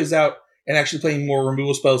format plays out, and actually playing more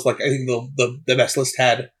removal spells. Like, I think the best list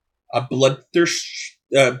had a Blood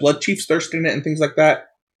Chief's Thirst in it and things like that.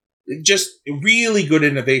 Just really good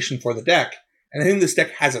innovation for the deck. And I think this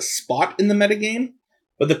deck has a spot in the metagame.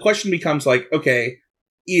 But the question becomes like, okay,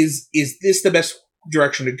 is this the best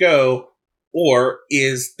direction to go? Or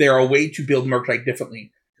is there a way to build Murktide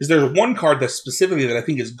differently? Because there's one card that specifically that I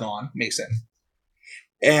think is gone, Mason.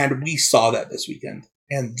 And we saw that this weekend.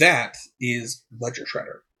 And that is Ledger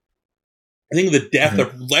Shredder. I think the death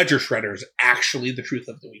of Ledger Shredder is actually the truth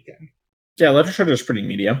of the weekend. Yeah, Ledger Shredder is pretty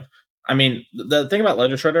medium. I mean, the thing about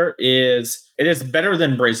Ledger Shredder is it is better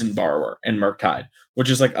than Brazen Borrower and Murktide, which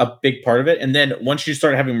is like a big part of it. And then once you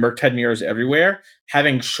start having Murktide mirrors everywhere,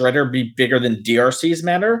 having Shredder be bigger than DRCs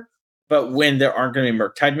matter. But when there aren't going to be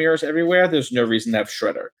Murktide mirrors everywhere, there's no reason to have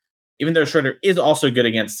Shredder. Even though Shredder is also good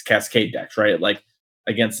against Cascade decks, right? Like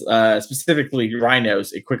against specifically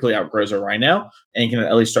Rhinos, it quickly outgrows a Rhino and you can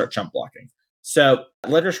at least start chump blocking. So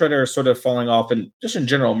Ledger Shredder is sort of falling off, and just in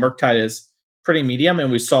general, Murktide is pretty medium,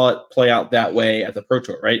 and we saw it play out that way at the Pro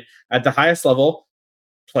Tour, right? At the highest level,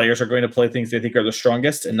 players are going to play things they think are the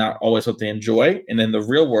strongest and not always what they enjoy. And in the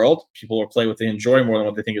real world, people will play what they enjoy more than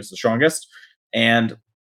what they think is the strongest. And,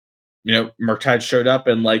 Murktide showed up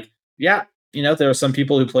and there are some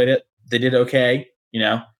people who played it. They did okay,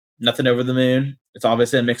 nothing over the moon. It's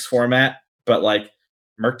obviously a mixed format, but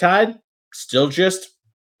Murktide still just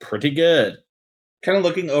pretty good. Kind of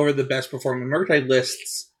looking over the best performing Murktide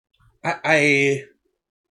lists, it's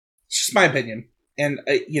just my opinion, and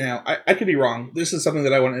I could be wrong. This is something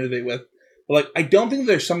that I want to innovate with, but I don't think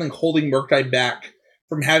there's something holding Murktide back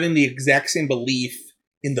from having the exact same belief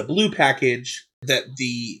in the blue package that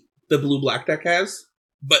the blue black deck has,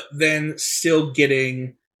 but then still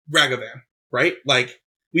getting Ragavan, right?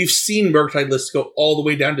 We've seen Murktide lists go all the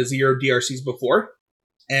way down to 0 DRCs before,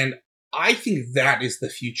 and I think that is the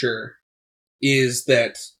future. Is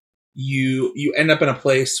that you end up in a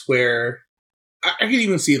place where I could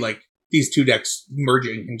even see these 2 decks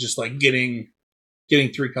merging and just getting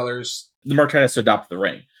 3 colors. The Murktide has to adopt the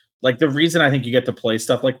ring. The reason I think you get to play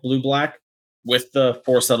stuff like blue black with the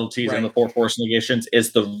 4 subtleties and the 4 force negations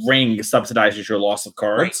is the ring subsidizes your loss of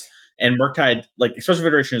cards. Right. And Murktide, Expressive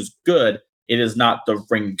Iteration is good. It is not the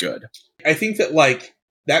ring good. I think that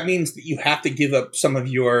that means that you have to give up some of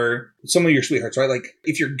your sweethearts, right?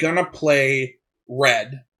 If you're gonna play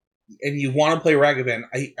red and you want to play Ragavan,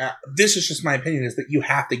 this is just my opinion, is that you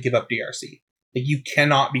have to give up DRC. You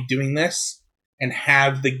cannot be doing this and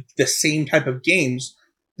have the same type of games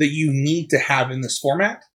that you need to have in this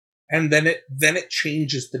format. And then it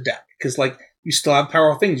changes the deck. Because you still have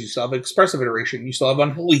Powerful Things, you still have Expressive Iteration, you still have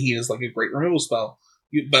Unholy Heat as a great removal spell.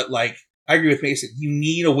 But I agree with Mason, you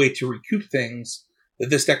need a way to recoup things that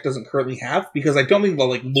this deck doesn't currently have, because I don't think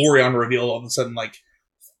Lorien Reveal all of a sudden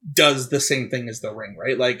does the same thing as the ring,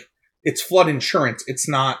 right? It's flood insurance. It's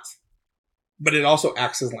not, but it also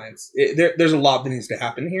acts as lands. There's a lot that needs to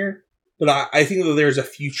happen here, but I think that there's a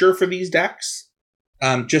future for these decks,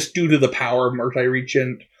 just due to the power of Murktide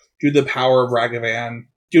Regent, due to the power of Ragavan,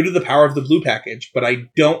 due to the power of the blue package. But I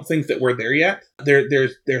don't think that we're there yet.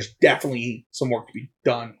 There's definitely some work to be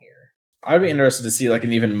done here. I'd be interested to see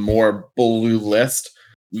an even more blue list,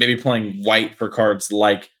 maybe playing white for cards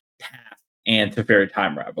like Path and Teferi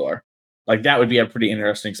Time Raveler. That would be a pretty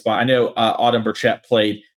interesting spot. I know Autumn Burchett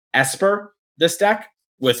played Esper this deck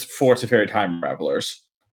with 4 Teferi Time Ravelers.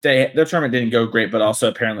 Their tournament didn't go great, but also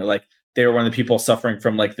apparently they were one of the people suffering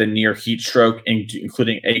from the near heat stroke,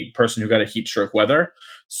 including a person who got a heat stroke weather.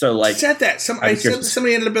 So like said that. I said that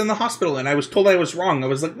somebody ended up in the hospital, and I was told I was wrong. I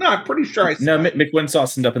was like, no, I'm pretty sure I said no. Mick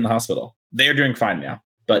Winsauce ended up in the hospital. They are doing fine now,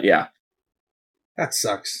 but yeah, that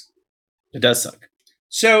sucks. It does suck.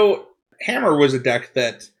 So Hammer was a deck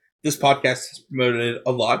that this podcast has promoted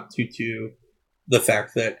a lot due to the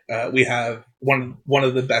fact that we have one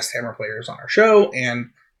of the best Hammer players on our show, and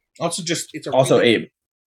also just Abe.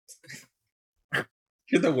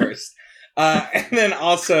 You're the worst. And then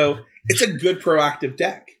also, it's a good proactive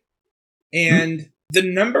deck. And the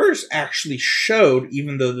numbers actually showed,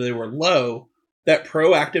 even though they were low, that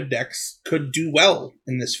proactive decks could do well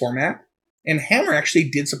in this format. And Hammer actually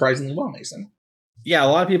did surprisingly well, Mason. Yeah, a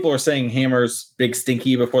lot of people were saying Hammer's big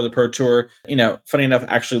stinky before the Pro Tour. You know, funny enough,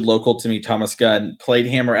 actually local to me, Thomas Gunn played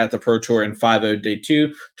Hammer at the Pro Tour in 5-0 day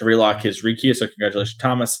 2 to relock his Rikiu. So congratulations,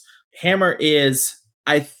 Thomas. Hammer is,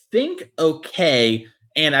 I think, okay.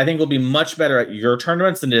 And I think will be much better at your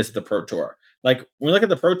tournaments than it is at the Pro Tour. Like, when we look at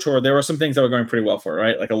the Pro Tour, there were some things that were going pretty well for it,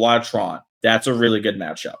 right? Like a lot of Tron. That's a really good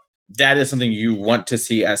matchup. That is something you want to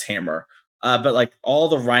see as Hammer. But like all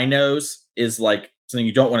the Rhinos is like something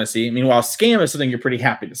you don't want to see. Meanwhile, Scam is something you're pretty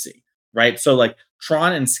happy to see, right? So like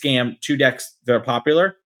Tron and Scam, 2 decks that are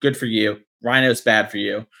popular, good for you. Rhino's bad for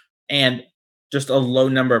you. And just a low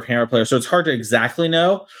number of Hammer players. So it's hard to exactly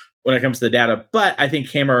know when it comes to the data. But I think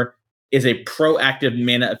Hammer is a proactive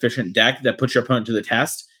mana-efficient deck that puts your opponent to the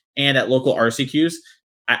test. And at local RCQs,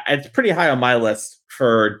 it's pretty high on my list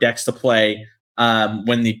for decks to play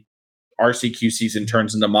when the RCQ season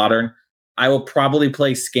turns into Modern. I will probably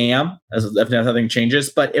play Scam if nothing changes.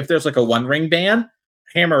 But if there's like a 1-ring ban,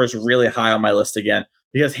 Hammer is really high on my list again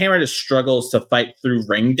because Hammer just struggles to fight through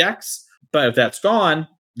ring decks. But if that's gone,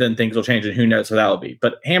 then things will change, and who knows what that will be.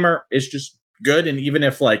 But Hammer is just good, and even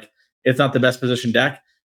if like it's not the best position deck,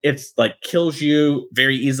 it's like kills you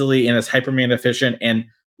very easily and is hyper mana efficient and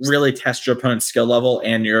really tests your opponent's skill level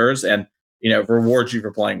and yours, and rewards you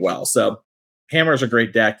for playing well. So Hammer is a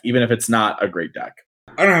great deck, even if it's not a great deck.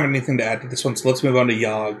 I don't have anything to add to this one, so let's move on to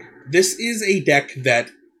Yogg. This is a deck that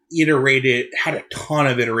had a ton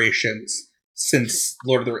of iterations since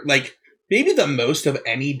Lord of the Rings. Like, maybe the most of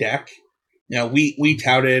any deck. We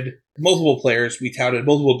touted multiple players, we touted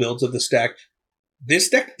multiple builds of this deck. This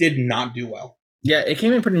deck did not do well. Yeah, it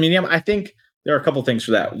came in pretty medium. I think there are a couple things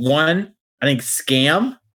for that. One, I think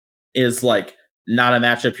Scam is like not a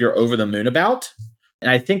matchup you're over the moon about.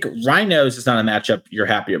 And I think Rhinos is not a matchup you're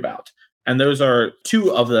happy about. And those are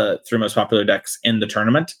 2 of the 3 most popular decks in the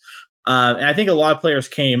tournament. And I think a lot of players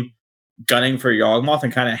came gunning for Yawgmoth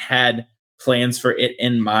and kind of had plans for it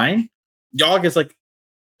in mind. Yogg is like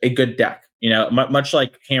a good deck. Much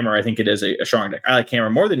like Hammer, I think it is a strong deck. I like Hammer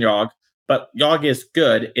more than Yogg, but Yogg is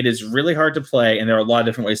good. It is really hard to play, and there are a lot of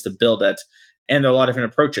different ways to build it. And there are a lot of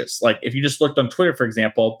different approaches. Like if you just looked on Twitter, for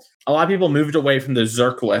example, a lot of people moved away from the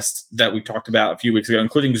Zerk list that we talked about a few weeks ago,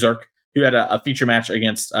 including Zerk, who had a feature match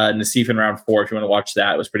against Nassif in round 4. If you want to watch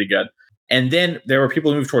that, it was pretty good. And then there were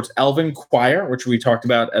people who moved towards Elven Choir, which we talked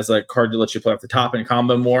about as a card to let you play off the top and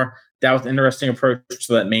combo more. That was an interesting approach.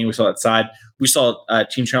 So that main, we saw that side. We saw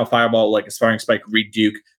Team Channel Fireball, like Aspiring Spike, Reed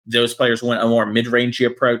Duke. Those players went a more mid-rangey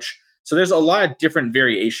approach. So there's a lot of different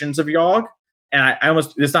variations of Yogg. And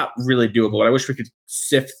it's not really doable, but I wish we could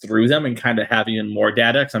sift through them and kind of have even more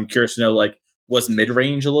data. Because I'm curious to know, like, was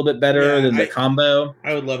mid-range a little bit better than the combo?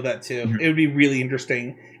 I would love that too. Mm-hmm. It would be really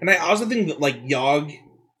interesting. And I also think that like Yogg,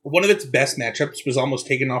 one of its best matchups was almost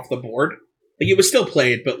taken off the board. Like it was still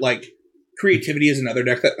played, but like Creativity is another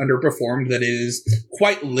deck that underperformed that is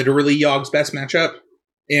quite literally Yogg's best matchup.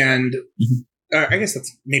 And I guess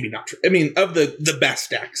that's maybe not true. I mean, of the best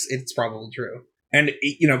decks, it's probably true. And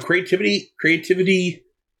Creativity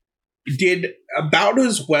did about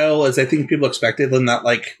as well as I think people expected, in that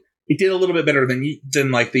like it did a little bit better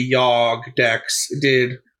than like the Yogg decks.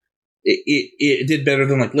 It did better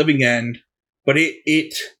than like Living End, but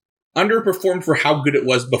it underperformed for how good it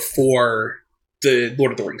was before the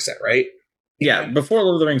Lord of the Rings set, right? Yeah, before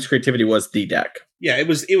Lord of the Rings, Creativity was the deck. Yeah, it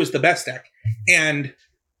was the best deck. And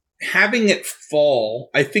having it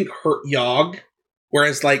fall, I think, hurt Yogg,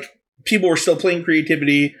 whereas like people were still playing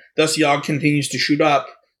Creativity, thus Yogg continues to shoot up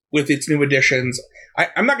with its new additions.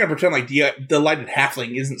 I'm not going to pretend like the Lighted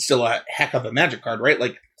Halfling isn't still a heck of a Magic card, right?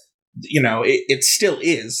 Like, it still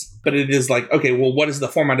is, but it is like, okay, well, what is the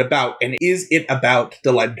format about? And is it about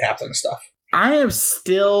the Lighted Halfling stuff? I am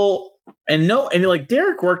still... And like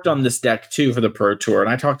Derek worked on this deck too for the Pro Tour, and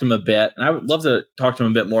I talked to him a bit, and I would love to talk to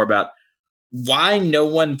him a bit more about why no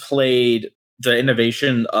one played the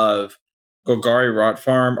innovation of Golgari Rot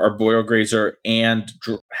Farm, Arboreal Grazer, and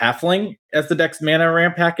Halfling as the deck's mana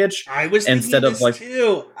ramp package. I was instead of like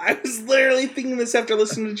too. I was literally thinking this after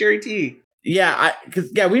listening to Jerry T. Yeah,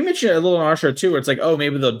 we mentioned it a little on our show too, where it's like, oh,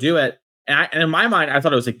 maybe they'll do it. And in my mind, I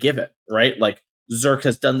thought it was a given, right? Like Zerk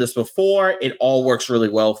has done this before. It all works really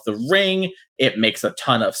well with the ring. It makes a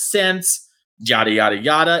ton of sense. Yada yada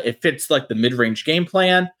yada. It fits like the mid-range game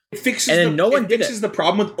plan. It fixes the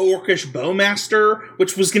problem with Orcish Bowmaster,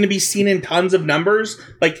 which was going to be seen in tons of numbers.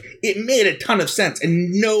 Like, it made a ton of sense,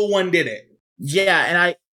 and no one did it. Yeah, and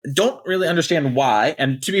I don't really understand why.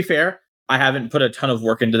 And to be fair, I haven't put a ton of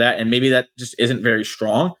work into that, and maybe that just isn't very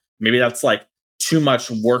strong. Maybe that's like too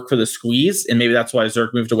much work for the squeeze, and maybe that's why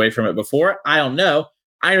Zerk moved away from it before. I don't know.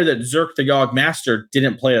 I know that Zerk the Yogg Master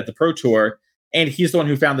didn't play it at the Pro Tour, and he's the one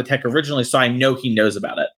who found the tech originally, so I know he knows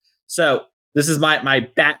about it. So this is my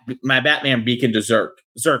Batman beacon to Zerk.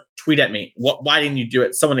 Zerk, tweet at me. Why didn't you do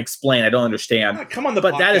it? Someone explain. I don't understand. Come on the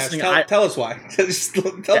podcast. That is tell us why. Tell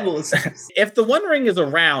the listeners. If the One Ring is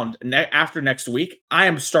around after next week, I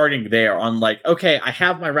am starting there on like, okay, I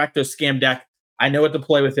have my Rakdos Scam deck. I know what to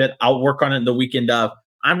play with it. I'll work on it in the weekend of.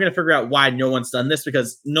 I'm going to figure out why no one's done this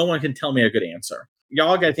because no one can tell me a good answer.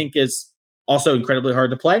 Yogg, I think, is also incredibly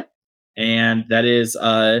hard to play. And that is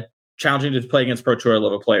challenging to play against Pro Tour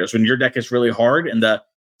level players when your deck is really hard and the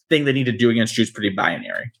thing they need to do against you is pretty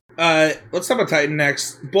binary. Let's talk about Titan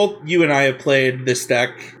next. Both you and I have played this deck.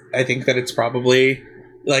 I think that it's probably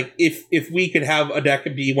like if we could have a deck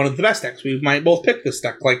be one of the best decks, we might both pick this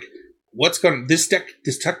deck. Like, this deck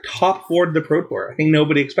top 4 the Pro Tour. I think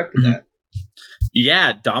nobody expected that.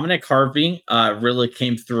 Yeah, Dominic Harvey really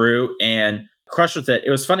came through and crushed with it. It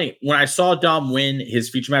was funny when I saw Dom win his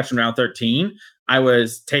feature match in round 13. I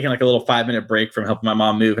was taking like a little 5-minute break from helping my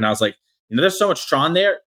mom move, and I was like, there's so much Tron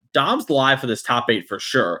there. Dom's live for this top 8 for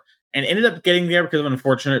sure, and ended up getting there because of an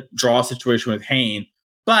unfortunate draw situation with Hayne.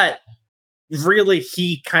 But really,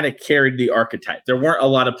 he kind of carried the archetype. There weren't a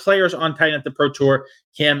lot of players on Titan at the Pro Tour.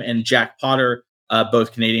 Him and Jack Potter,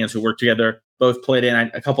 both Canadians who worked together, both played in.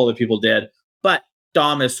 A couple other people did. But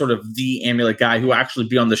Dom is sort of the Amulet guy who will actually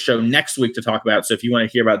be on the show next week to talk about. So if you want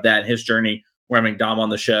to hear about that and his journey, we're having Dom on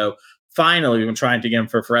the show. Finally, we've been trying to get him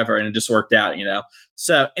for forever, and it just worked out,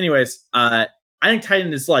 So anyways, I think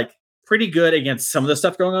Titan is like pretty good against some of the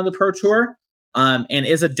stuff going on the Pro Tour, and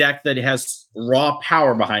is a deck that has raw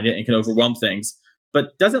power behind it and can overwhelm things,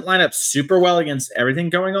 but doesn't line up super well against everything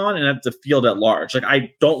going on and at the field at large. Like,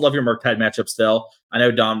 I don't love your Murktide matchup still. I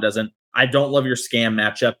know Dom doesn't. I don't love your Scam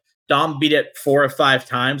matchup. Dom beat it 4 or 5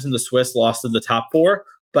 times, and the Swiss lost in the top 4,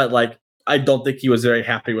 but like, I don't think he was very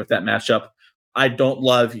happy with that matchup. I don't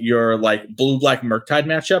love your like blue-black Murktide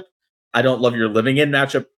matchup. I don't love your Living In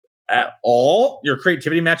matchup at all. Your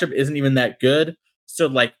Creativity matchup isn't even that good. So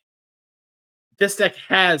like, this deck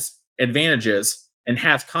has advantages and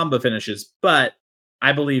has combo finishes, but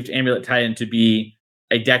I believed Amulet Titan to be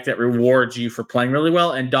a deck that rewards you for playing really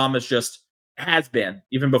well. And Dom has been,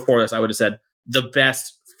 even before this, I would have said, the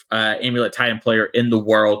best Amulet Titan player in the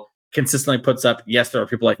world. Consistently puts up, yes, there are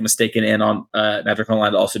people like Mistaken In on Magic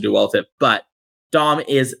Online that also do well with it, but Dom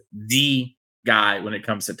is the guy when it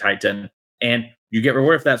comes to Titan, and you get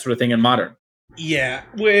rewarded for that sort of thing in Modern. Yeah,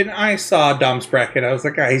 when I saw Dom's bracket, I was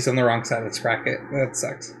like, he's on the wrong side of this bracket. That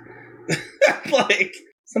sucks. Like,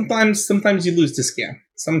 sometimes you lose to Scam.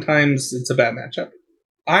 Sometimes it's a bad matchup.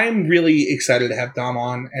 I'm really excited to have Dom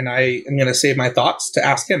on, and I am going to save my thoughts to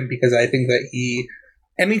ask him, because I think that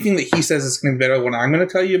anything that he says is going to be better than what I'm going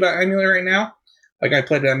to tell you about Amulet right now. Like, I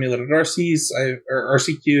played Amulet at RCs, or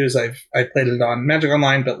RCQs. I played it on Magic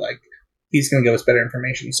Online, but like, he's going to give us better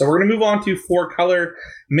information. So we're going to move on to 4-color.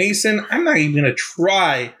 Mason, I'm not even going to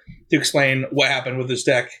try to explain what happened with this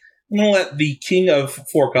deck. I'm going to let the king of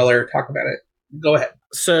 4-color talk about it. Go ahead.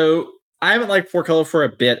 So I haven't liked 4-color for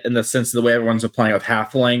a bit in the sense of the way everyone's been playing with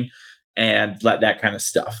Halfling and that kind of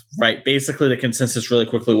stuff, right? Basically, the consensus really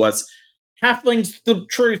quickly was, Halfling's the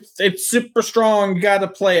truth. It's super strong. You got to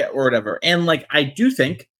play it or whatever. And like, I do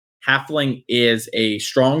think Halfling is a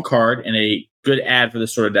strong card and a good ad for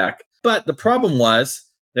this sort of deck. But the problem was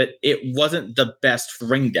that it wasn't the best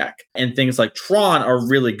ring deck. And things like Tron are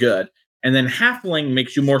really good. And then Halfling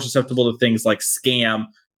makes you more susceptible to things like Scam.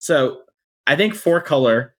 So I think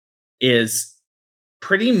 4-color is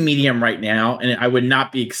pretty medium right now. And I would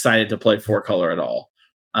not be excited to play 4-color at all.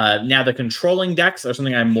 Now, the controlling decks are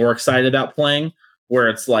something I'm more excited about playing, where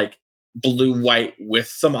it's like blue-white with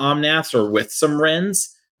some Omnaths or with some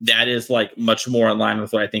Wrens. That is like much more in line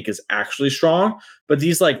with what I think is actually strong. But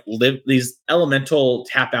these these elemental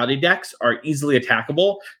tap-outy decks are easily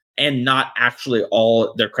attackable and not actually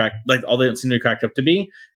all they're cracked, like all they don't seem to be cracked up to be.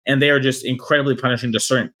 And they are just incredibly punishing to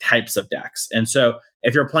certain types of decks. And so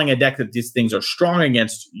if you're playing a deck that these things are strong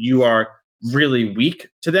against, you are really weak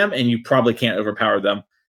to them and you probably can't overpower them.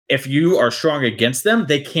 if you are strong against them,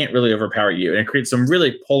 they can't really overpower you. And it creates some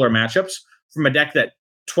really polar matchups from a deck that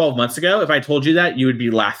 12 months ago, if I told you that, you would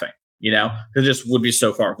be laughing, because it just would be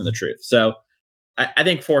so far from the truth. So I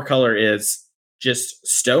think 4-color is just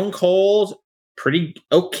stone cold, pretty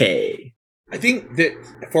okay. I think that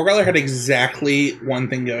 4-color had exactly one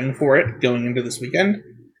thing going for it going into this weekend,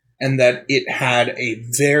 and that it had a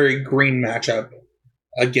very green matchup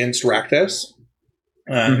against Rakdos.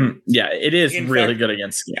 Yeah, it is really good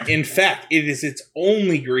against Scam. In fact, it is its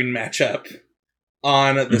only green matchup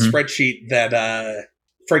on the spreadsheet that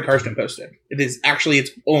Frank Karsten posted. It is actually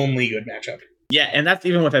its only good matchup. Yeah, and that's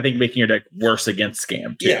even with, I think, making your deck worse against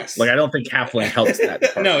Scam, too. Yes. Like, I don't think Halfling helps that.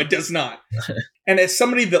 No, it does not. And as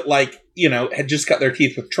somebody that, had just cut their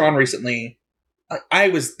teeth with Tron recently, I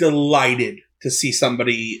was delighted to see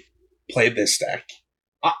somebody play this deck.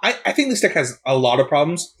 I think this deck has a lot of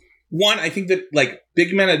problems. One, I think that,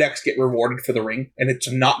 big mana decks get rewarded for the ring, and it's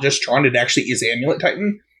not just Tron, it actually is Amulet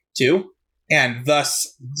Titan, too. And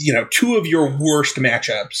thus, 2 of your worst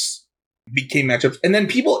matchups became matchups. And then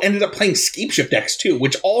people ended up playing Scapeshift decks, too,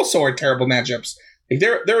 which also are terrible matchups.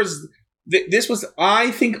 This was,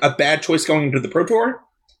 I think, a bad choice going into the Pro Tour,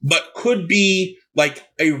 but could be,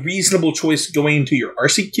 a reasonable choice going into your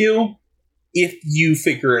RCQ if you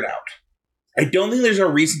figure it out. I don't think there's a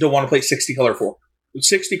reason to want to play 60 card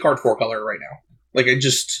 4-color right now.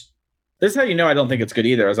 This is how I don't think it's good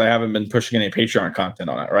either, as I haven't been pushing any Patreon content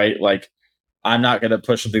on it, right? I'm not going to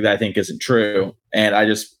push something that I think isn't true, and I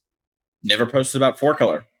just never posted about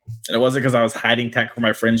 4-color. And it wasn't because I was hiding tech from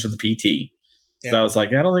my friends with the PT. Yeah. So I was like,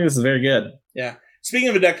 I don't think this is very good. Yeah. Speaking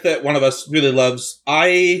of a deck that one of us really loves,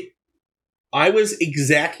 I was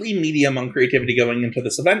exactly medium on creativity going into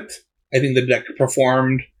this event. I think the deck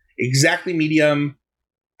performed exactly medium.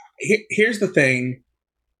 Here's the thing,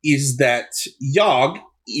 is that Yogg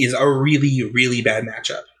is a really, really bad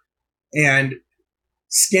matchup. And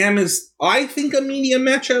Scam is, I think, a medium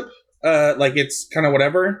matchup. It's kind of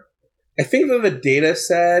whatever. I think that the data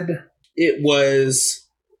said it was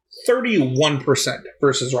 31%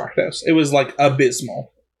 versus Rakdos. It was,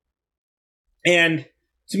 abysmal. And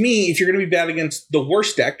to me, if you're going to be bad against the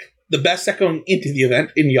worst deck, the best deck going into the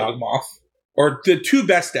event in Yawgmoth, or the 2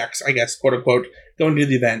 best decks, I guess, quote-unquote, going into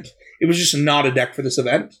the event, it was just not a deck for this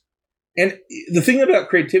event. And the thing about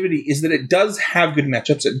creativity is that it does have good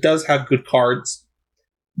matchups. It does have good cards.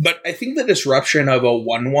 But I think the disruption of a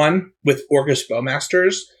 1-1 with Orcus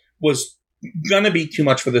Bowmasters was going to be too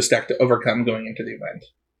much for this deck to overcome going into the event.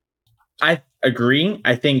 I agree.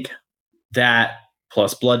 I think that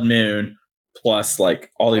plus Blood Moon, plus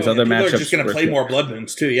all these other matchups. People are just going to play more Blood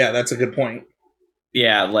Moons too. Yeah, that's a good point.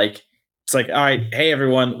 Yeah, it's all right, hey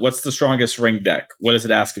everyone, what's the strongest ring deck? What does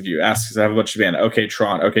it ask of you? Asks, I have a bunch of mana. Okay,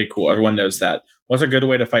 Tron. Okay, cool. Everyone knows that. What's a good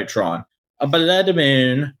way to fight Tron? A Blood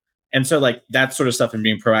Moon. And so that sort of stuff and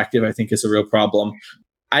being proactive, I think, is a real problem.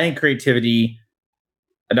 I think creativity,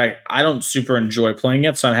 and I don't super enjoy playing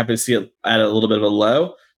it, so I'm happy to see it at a little bit of a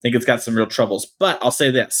low. I think it's got some real troubles. But I'll say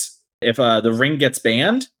this. If the ring gets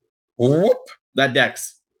banned, whoop, that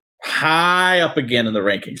deck's high up again in the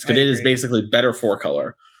rankings, because it is basically better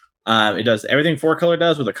 4-color. It does everything 4-color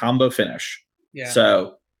does with a combo finish. Yeah.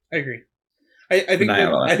 So I agree. I think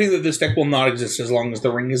that this deck will not exist as long as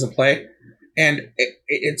the ring is in play. And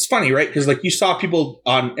it's funny, right? Because you saw people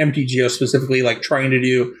on MTGO specifically trying to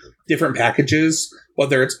do different packages,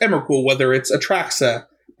 whether it's Emrakul, whether it's Atraxa,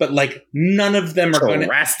 but none of them are going to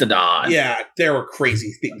Rastodon. Yeah, there were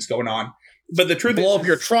crazy things going on. But the truth blow up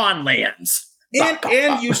your Tron lands.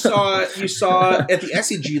 And you saw at the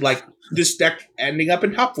SEG this deck ending up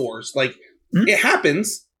in top 4s. It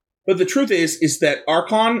happens, but the truth is that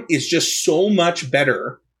Archon is just so much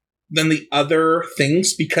better than the other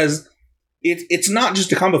things, because it's not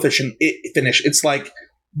just a combo finish. It's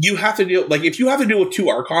you have to deal, if you have to deal with 2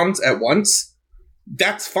 Archons at once,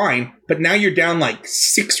 that's fine. But now you're down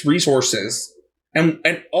 6 resources, and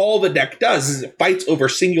all the deck does is it fights over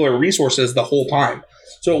singular resources the whole time.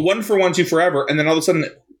 So it 1-for-1s you forever, and then all of a sudden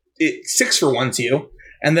it 6-for-1s you,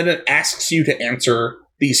 and then it asks you to answer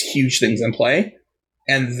these huge things in play.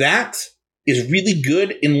 And that is really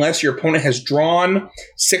good unless your opponent has drawn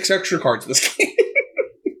 6 extra cards this game.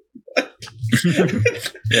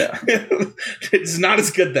 Yeah. It's not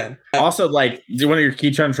as good then. Also, one of your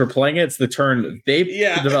key turns for playing it's the turn they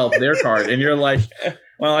develop their card, and you're like,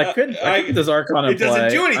 well, I could get this Archon in play. It doesn't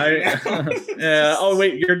do anything now. Yeah. Oh,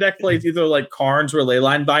 wait, your deck plays either Karns or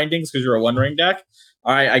Leyline Bindings because you're a one-ring deck.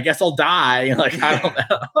 All right, I guess I'll die. I don't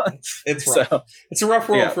know. It's rough. It's a rough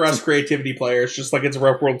world for us creativity players, just like it's a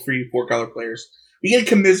rough world for you 4-color players. We gotta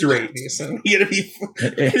commiserate, Mason. We gotta be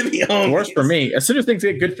it's worse for me. As soon as things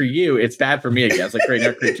get good for you, it's bad for me again. It's like great,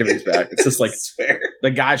 now creativity's back. It's just like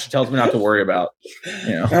the guy she tells me not to worry about.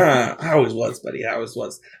 I always was, buddy. I always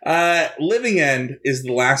was. Living End is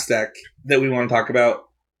the last deck that we want to talk about.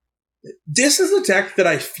 This is a deck that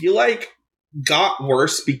I feel like got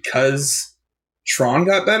worse because Tron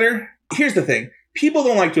got better. Here's the thing. People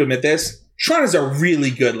don't like to admit this. Tron is a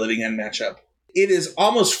really good Living End matchup. It is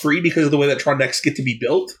almost free because of the way that Tron decks get to be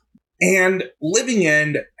built. And Living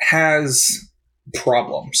End has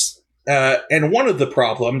problems. And one of the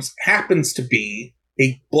problems happens to be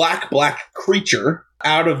a black creature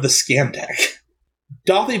out of the scam deck.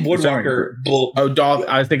 Dauthi Woodwalker.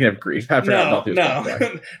 I was thinking of Grief. I forgot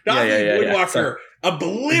Dauthi. Dauthi Woodwalker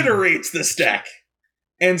obliterates this deck.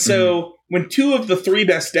 And so when two of the three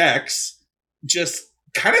best decks just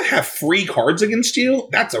kind of have free cards against you,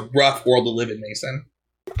 that's a rough world to live in, Mason.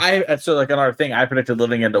 So like another thing, I predicted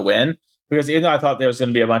Living End to win because even though I thought there was going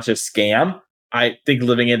to be a bunch of scam, I think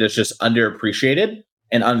Living End is just underappreciated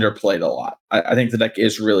and underplayed a lot. I think the deck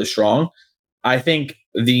is really strong. I think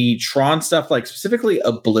the Tron stuff, like specifically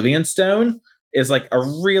Oblivion Stone, is like a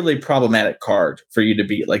really problematic card for you to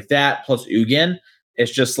beat. Like that plus Ugin,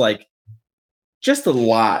 it's just like just a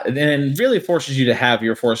lot, and it really forces you to have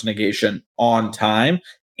your force negation on time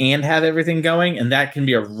and have everything going, and that can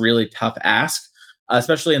be a really tough ask,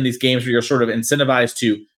 especially in these games where you're sort of incentivized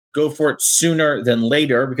to go for it sooner than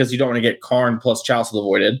later because you don't want to get Karn plus Chalice of the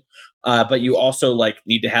Voided, but you also like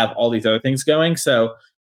need to have all these other things going. So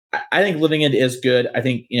I think Living End is good. I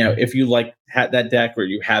think, if you like that deck or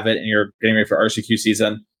you have it and you're getting ready for RCQ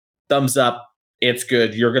season, thumbs up. It's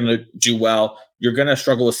good. You're going to do well. You're going to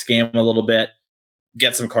struggle with scam a little bit.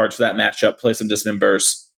 Get some cards for that matchup. Play some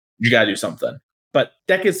Dismembers. You got to do something. But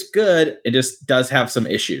deck is good. It just does have some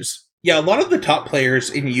issues. Yeah, a lot of the top players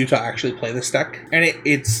in Utah actually play this deck, and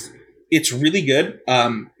it's really good.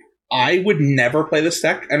 I would never play this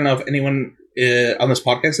deck. I don't know if anyone on this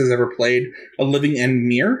podcast has ever played a Living End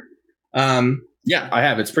Mirror. Yeah, I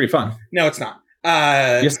have. It's pretty fun. No, it's not.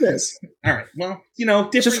 Yes, it is. All right. Well,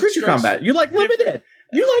 different. Just creature combat. You like limited.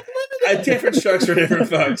 Different strokes for different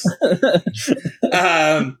folks.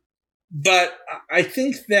 But I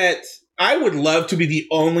think that I would love to be the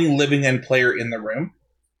only Living End player in the room.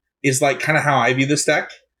 Is like kind of how I view this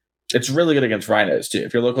deck. It's really good against rhinos too.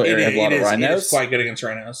 If your local area has a lot of rhinos, it's quite good against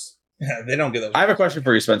rhinos. Yeah, they don't get those. I have a question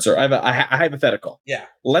for you, Spencer. I have a hypothetical. Yeah.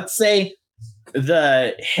 Let's say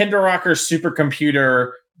the Hinderrocker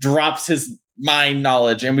supercomputer drops his mind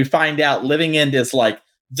knowledge, and we find out Living End is like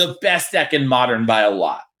the best deck in Modern by a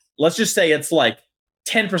lot. Let's just say it's like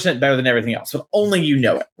 10% better than everything else, but only you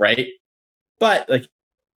know it, right? But like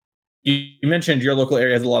you mentioned, your local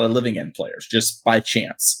area has a lot of Living End players, just by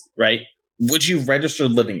chance, right? Would you register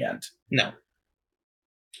Living End? No.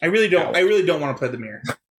 I really don't. No. I really don't want to play the mirror.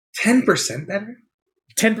 10% better?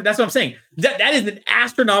 10. That's what I'm saying. That is an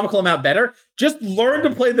astronomical amount better. Just learn to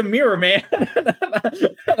play the mirror, man.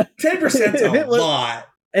 10% is a lot.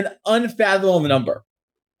 An unfathomable number.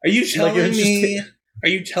 Are you telling me? Are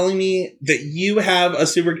you telling me that you have a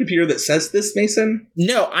supercomputer that says this, Mason?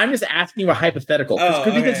 No, I'm just asking you a hypothetical.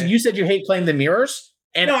 Because you said you hate playing the mirrors.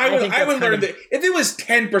 And no, I would learn that. If it was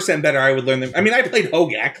 10% better, I would learn them. I mean, I played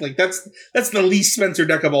Hogak. Like that's the least Spencer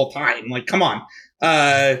deck of all time. Like, come on.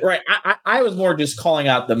 Right. I was more just calling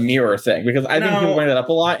out the mirror thing because I think people bring it up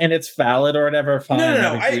a lot, and it's valid or whatever. Fine.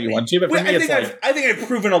 No. You want to, but for me, I think I've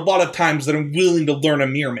proven a lot of times that I'm willing to learn a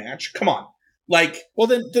mirror match. Come on. Like, well,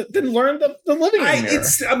 then learn the Living End mirror.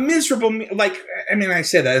 It's a miserable. Like, I mean, I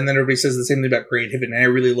say that, and then everybody says the same thing about creativity, and I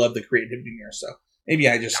really love the creativity mirror. So maybe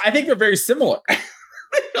I think they're very similar.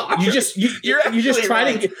 You just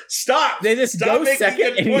try to stop. They just go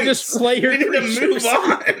second, and you just play your. We need to move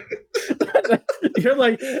on. You're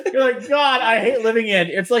like, God, I hate Living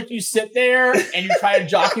End. It's like you sit there and you try to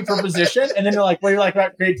jockey for position, and then you're like, what do you like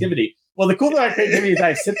about creativity? Well, the cool thing about creativity is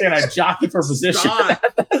I sit there and I jockey for position.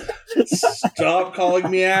 Stop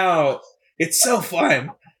calling me out. It's so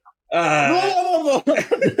fun.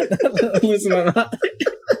 Listen,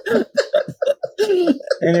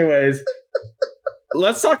 anyways,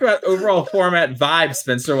 let's talk about overall format vibe,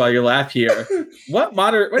 Spencer, while you laugh here. What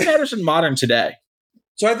matters in Modern today?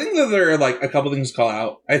 So I think that there are like a couple things to call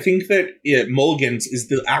out. I think that Mulligans is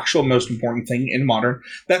the actual most important thing in Modern.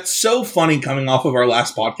 That's so funny coming off of our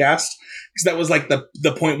last podcast, because that was like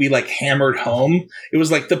the point we like hammered home. It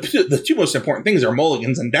was like the two most important things are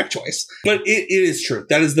Mulligans and deck choice. But it is true.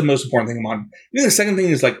 That is the most important thing in Modern. I think the second thing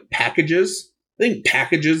is like packages. I think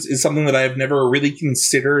packages is something that I've never really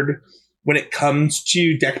considered when it comes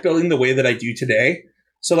to deck building the way that I do today.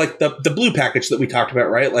 So like the blue package that we talked about,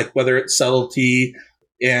 right? Like whether it's subtlety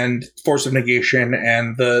and force of negation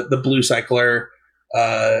and the blue cycler,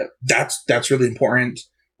 that's really important.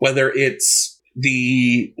 Whether it's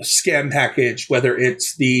the scam package, whether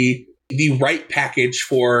it's the right package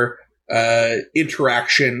for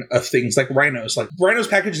interaction of things like rhinos. Like rhinos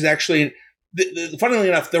package is actually, funnily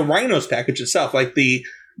enough, the rhinos package itself, like the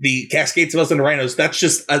cascade spells and rhinos, that's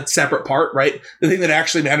just a separate part, right? The thing that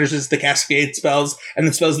actually matters is the cascade spells and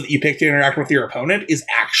the spells that you pick to interact with your opponent is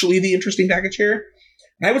actually the interesting package here.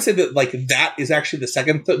 And I would say that like that is actually the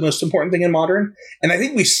second most important thing in Modern. And I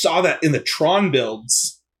think we saw that in the Tron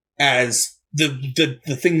builds as the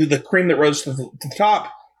thing, the cream that rose to the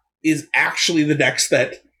top is actually the decks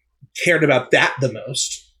that cared about that the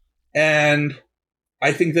most. And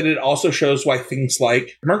I think that it also shows why things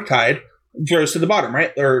like Murktide rose to the bottom,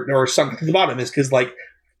 right? Or sunk to the bottom is because like,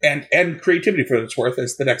 and creativity for what it's worth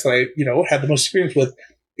is the decks that I, had the most experience with,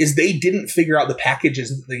 is they didn't figure out the packages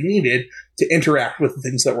that they needed to interact with the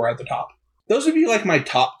things that were at the top. Those would be like my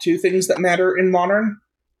top two things that matter in Modern.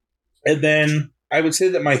 And then I would say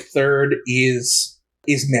that my third is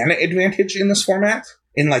mana advantage in this format.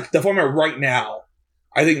 In like the format right now,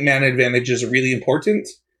 I think mana advantage is really important.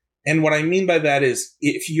 And what I mean by that is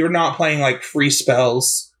if you're not playing like free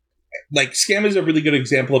spells, like Scam is a really good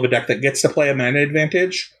example of a deck that gets to play a mana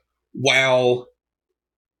advantage while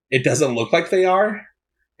it doesn't look like they are.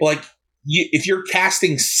 But like if you're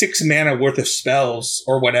casting 6 mana worth of spells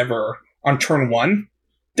or whatever on turn 1,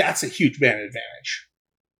 that's a huge mana advantage.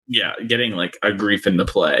 Yeah, getting like a grief into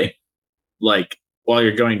play. Like while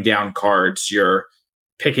you're going down cards, you're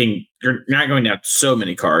not going down so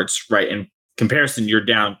many cards, right? In comparison, you're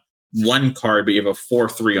down 1 card, but you have a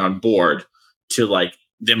 4/3 on board to like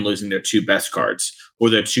them losing their 2 best cards or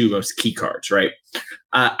their 2 most key cards, right?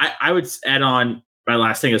 I would add on my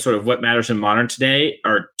last thing is sort of what matters in Modern today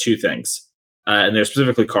are 2 things. And they're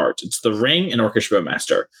specifically cards. It's the Ring and Orcish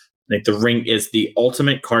Bowmaster. I think the Ring is the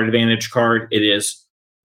ultimate card advantage card. It is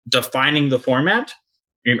defining the format.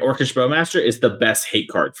 And Orcish Bowmaster is the best hate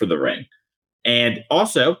card for the Ring. And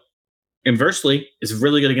also, inversely, is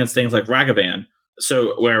really good against things like Ragavan.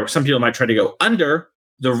 So where some people might try to go under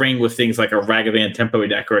the Ring with things like a Ragavan tempo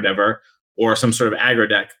deck or whatever, or some sort of aggro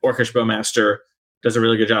deck, Orcish Bowmaster does a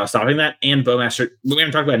really good job of stopping that. And Bowmaster, we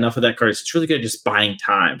haven't talked about enough of that card. It's really good at just buying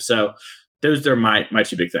time. So those are my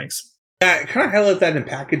 2 big things. Yeah, I kind of highlight that in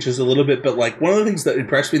packages a little bit, but like one of the things that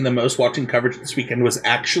impressed me the most watching coverage this weekend was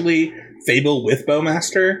actually Fable with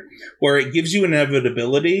Bowmaster, where it gives you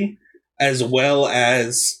inevitability as well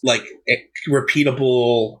as like a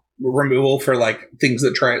repeatable removal for like things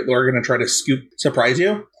that are going to try to surprise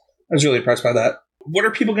you. I was really impressed by that. What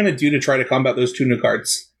are people going to do to try to combat those 2 new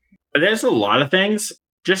cards? There's a lot of things.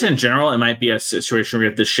 Just in general, it might be a situation where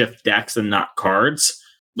you have to shift decks and not cards,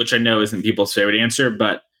 which I know isn't people's favorite answer,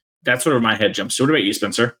 but that's sort of my head jumps. So what about you,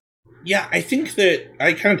 Spencer? Yeah, I think that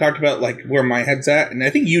I kind of talked about like where my head's at, and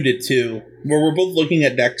I think you did too, where we're both looking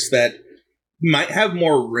at decks that might have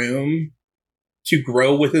more room to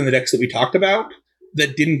grow within the decks that we talked about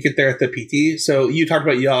that didn't get there at the PT. So you talked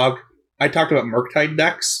about Yogg. I talked about Murktide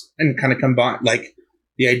decks and kind of combined like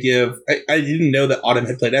the idea of I didn't know that Autumn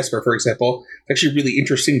had played Esper, for example. It's actually really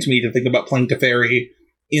interesting to me to think about playing Teferi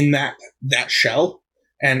in that shell.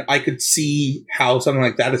 And I could see how something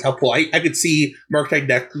like that is helpful. I could see Murktide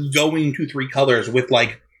deck going to 3 colors with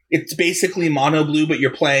like, it's basically mono blue, but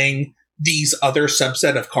you're playing these other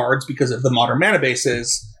subset of cards because of the Modern mana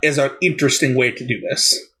bases is an interesting way to do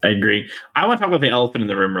this. I agree. I want to talk about the elephant in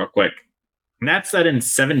the room real quick. And that's that in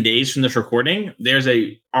 7 days from this recording, there's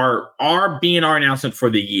our BNR announcement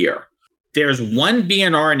for the year. There's 1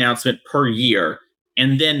 BNR announcement per year.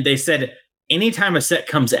 And then they said anytime a set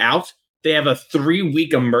comes out, they have a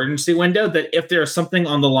 3-week emergency window that if there's something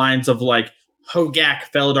on the lines of like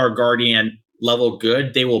Hogak, Felidar Guardian level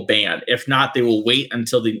good, they will ban. If not, they will wait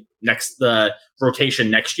until the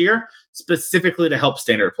rotation next year, specifically to help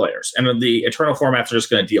standard players. And the Eternal formats are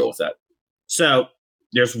just going to deal with that. So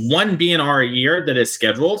there's 1 BNR a year that is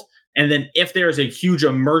scheduled. And then if there's a huge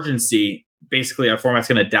emergency, basically a format's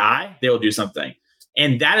going to die, they will do something.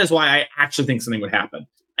 And that is why I actually think something would happen.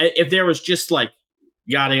 If there was just like,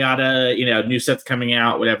 yada yada, new sets coming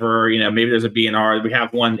out, whatever, maybe there's a BNR, we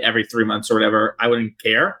have one every 3 months or whatever, I wouldn't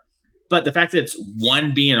care. But the fact that it's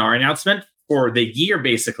 1 BNR announcement for the year,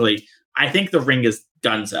 basically, I think the Ring is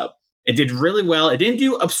donezo. It did really well. It didn't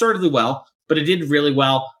do absurdly well, but it did really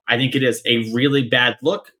well. I think it is a really bad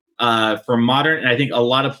look for Modern, and I think a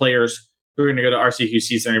lot of players who are going to go to RCQ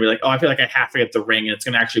season are going to be like, oh, I feel like I have to get the Ring, and it's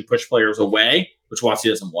going to actually push players away, which WotC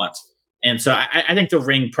doesn't want. And so I think the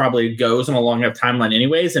Ring probably goes on a long enough timeline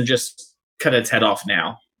anyways, and just cut its head off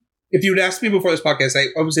now. If you would ask me before this podcast, I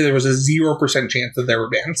would say there was a 0% chance that there were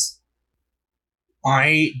bans.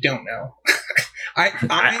 I don't know.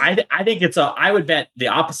 I think it's I would bet the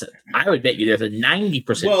opposite. I would bet you there's a 90%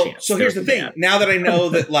 chance. So here's the thing. Now that I know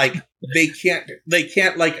that like they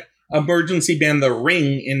can't like emergency ban the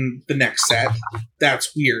ring in the next set,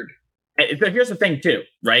 that's weird. But here's the thing too,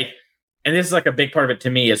 right? And this is like a big part of it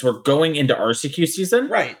to me is we're going into RCQ season.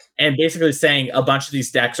 Right. And basically saying a bunch of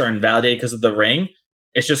these decks are invalidated because of the ring.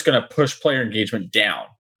 It's just going to push player engagement down.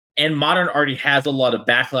 And Modern already has a lot of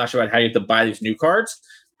backlash about how you have to buy these new cards.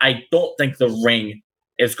 I don't think the ring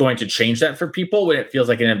is going to change that for people when it feels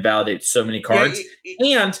like it invalidates so many cards.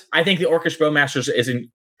 And I think the Orcish Bowmasters is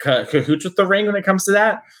in cahoots with the ring when it comes to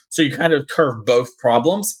that. So you kind of curve both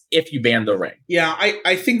problems if you ban the ring. Yeah,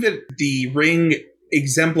 I think that the ring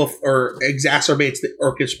exacerbates the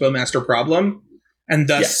Orcish Bowmaster problem. And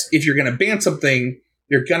thus, if you're going to ban something,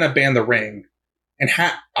 you're going to ban the ring. And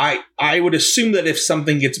I would assume that if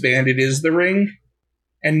something gets banned, it is the ring.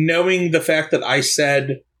 And knowing the fact that I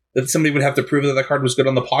said that somebody would have to prove that the card was good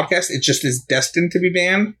on the podcast, it just is destined to be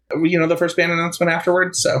banned. You know, the first ban announcement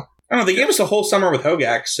afterwards. So, I don't know, they gave us a whole summer with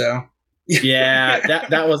Hogaak, so. Yeah,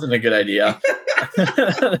 that wasn't a good idea.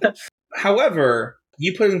 However,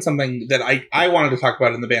 you put in something that I wanted to talk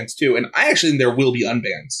about in the bans too, and I actually think there will be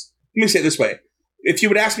unbans. Let me say it this way. If you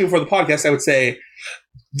would ask me before the podcast, I would say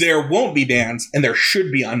there won't be bans and there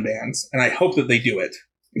should be unbans, and I hope that they do it.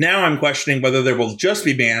 Now I'm questioning whether there will just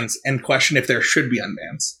be bans and question if there should be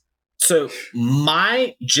unbans. So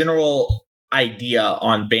my general idea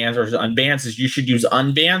on bans versus unbans is you should use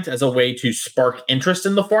unbans as a way to spark interest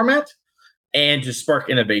in the format and to spark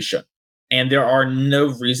innovation. And there are no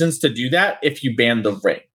reasons to do that if you ban the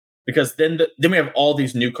ring, because then we have all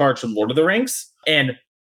these new cards from Lord of the Rings. And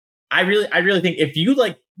I really think if you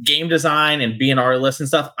like game design and B&R lists and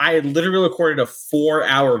stuff, I literally recorded a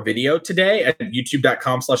 4-hour video today at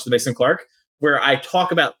youtube.com/TheMasonClark where I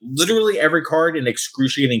talk about literally every card in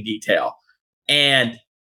excruciating detail. And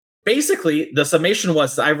basically the summation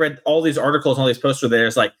was I read all these articles and all these posts where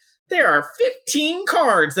there's like, there are 15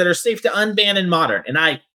 cards that are safe to unban in Modern. And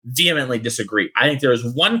I vehemently disagree. I think there is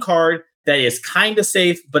one card that is kind of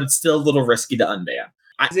safe, but it's still a little risky to unban.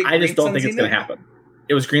 I just don't think it's going to happen.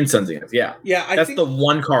 It was Green Sun Zenith, yeah. Yeah, that's the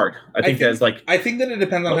one card. I think that's like... I think that it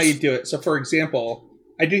depends on how you do it. So, for example,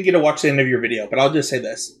 I didn't get to watch the end of your video, but I'll just say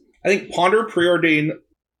this. I think Ponder, Preordain,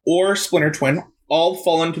 or Splinter Twin all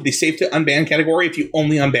fall into the safe to unban category if you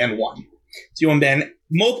only unban one. If you unban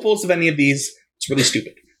multiples of any of these, it's really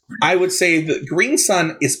stupid. I would say that Green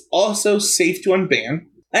Sun is also safe to unban.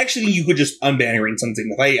 Actually, you could just unban Green Sun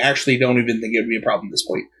Zenith. I actually don't even think it would be a problem at this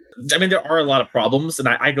point. I mean, there are a lot of problems, and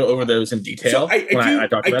I go over those in detail. So I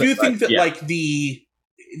do think that like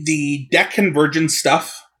the deck convergence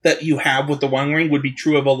stuff that you have with the One Ring would be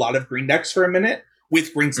true of a lot of green decks for a minute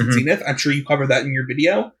with Green Sun Zenith. I'm sure you covered that in your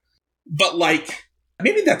video. But like,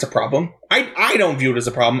 maybe that's a problem. I don't view it as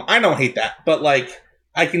a problem. I don't hate that. But like,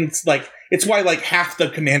 I can like, it's why like half the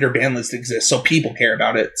Commander ban list exists, so people care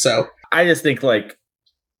about it. So I just think like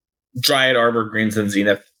Dryad Arbor, Green Sun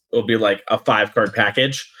Zenith will be like a 5-card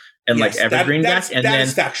package. And yes, like every green deck, and that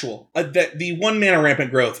is factual. The 1 mana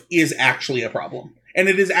rampant growth is actually a problem, and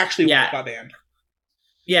it is actually what got banned.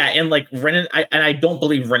 Yeah, and like Wrenn I don't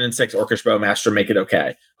believe Wrenn 6 Orcish Bowmaster make it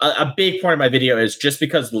okay. A big part of my video is just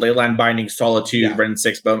because Leyline Binding, Solitude, Wrenn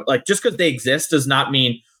 6 Bow, like just because they exist does not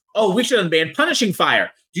mean we should unban Punishing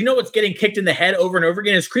Fire. Do you know what's getting kicked in the head over and over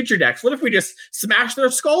again is creature decks? What if we just smash their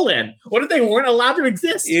skull in? What if they weren't allowed to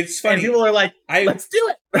exist? It's funny. And people are like, let's do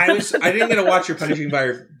it. I didn't get to watch your Punishing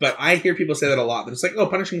Fire, but I hear people say that a lot. But it's like,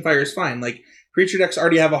 Punishing Fire is fine. Like, creature decks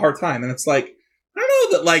already have a hard time. And it's like, I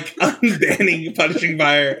don't know that, like, unbanning Punishing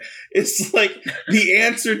Fire is, like, the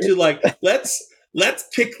answer to, like, let's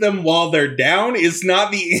pick them while they're down is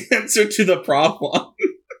not the answer to the problem.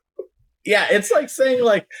 Yeah, it's like saying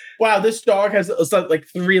like, wow, this dog has like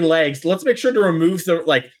 3 legs. Let's make sure to remove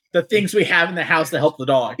the things we have in the house to help the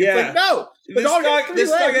dog. Yeah. It's like, no,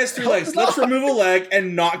 this dog has 3 legs. Let's remove a leg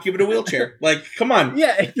and not give it a wheelchair. Like, come on.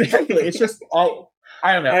 Yeah, exactly. It's just all,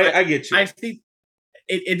 I don't know. I get you. I see.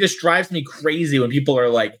 It just drives me crazy when people are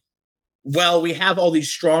like, well, we have all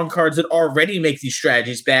these strong cards that already make these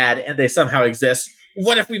strategies bad and they somehow exist.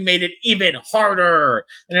 What if we made it even harder?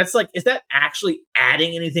 And it's like, is that actually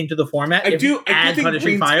adding anything to the format? I do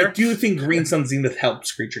think Green Sun Zenith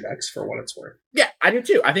helps creature decks for what it's worth. Yeah, I do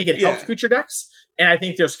too. I think it helps creature decks, and I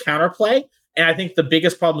think there's counterplay. And I think the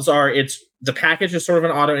biggest problems are the package is sort of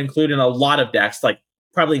an auto include in a lot of decks, like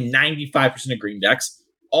probably 95% of green decks.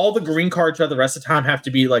 All the green cards throughout the rest of the time have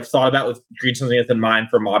to be like thought about with Green Sun Zenith in mind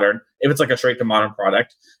for Modern, if it's like a straight to Modern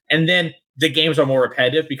product. And then the games are more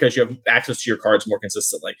repetitive because you have access to your cards more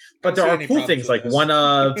consistently. But there are cool things like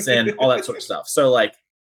one-ofs and all that sort of stuff. So like,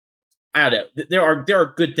 I don't know. There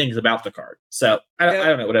are good things about the card. So I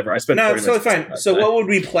don't know. Whatever. I spent. No, it's totally fine. So what would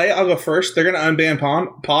we play? I'll go first. They're gonna unban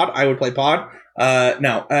Pod. I would play Pod.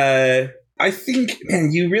 I think,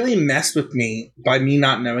 man, you really messed with me by me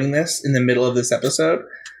not knowing this in the middle of this episode.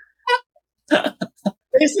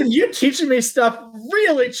 Mason, you teaching me stuff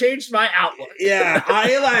really changed my outlook. Yeah,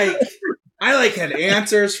 I had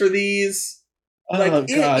answers for these. Like,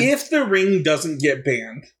 if the ring doesn't get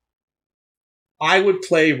banned, I would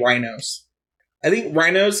play Rhinos. I think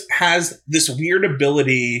Rhinos has this weird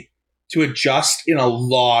ability to adjust in a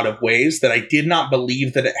lot of ways that I did not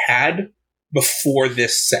believe that it had before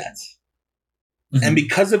this set. Mm-hmm. And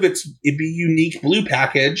because of its unique blue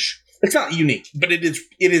package, it's not unique, but it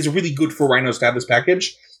is really good for Rhinos to have this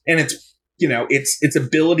package. And its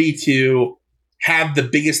ability to have the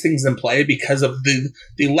biggest things in play because of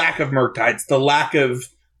the lack of Murktides, the lack of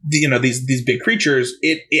these big creatures.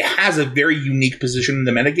 It has a very unique position in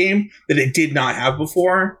the metagame that it did not have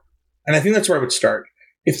before. And I think that's where I would start.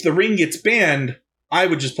 If the ring gets banned, I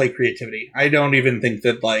would just play Creativity. I don't even think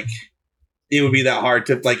that like it would be that hard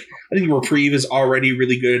to like. I think Reprieve is already a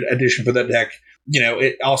really good addition for that deck.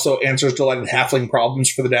 It also answers to a lot of halfling problems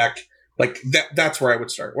for the deck. Like that's where I would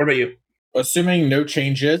start. What about you? Assuming no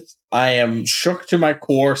changes, I am shook to my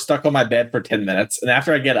core, stuck on my bed for 10 minutes. And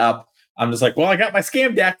after I get up, I'm just like, well, I got my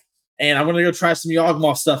scam deck, and I'm going to go try some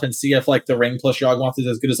Yawgmoth stuff and see if like the ring plus Yawgmoth is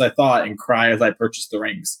as good as I thought, and cry as I purchase the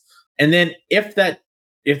rings. And then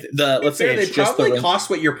let's say they probably cost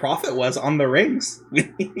what your profit was on the rings.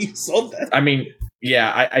 You sold that. I mean,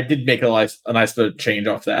 yeah, I did make a nice bit of change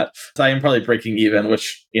off that. So I am probably breaking even,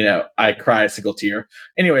 which, I cry a single tear.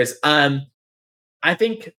 Anyways, I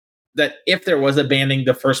think that if there was a banning,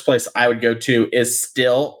 the first place I would go to is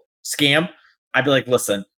still Scam. I'd be like,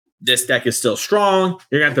 listen, this deck is still strong.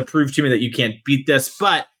 You're going to have to prove to me that you can't beat this.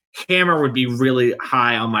 But Hammer would be really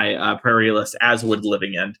high on my priority list, as would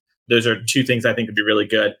Living End. Those are two things I think would be really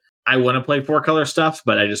good. I want to play 4-color stuff,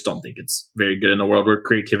 but I just don't think it's very good in a world where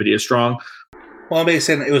Creativity is strong. Well,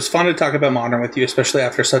 Mason, it was fun to talk about Modern with you, especially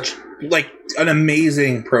after such like an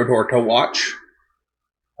amazing Pro Tour to watch.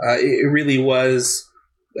 It really was,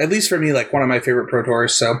 at least for me, like one of my favorite Pro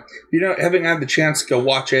Tours. So, having had the chance to go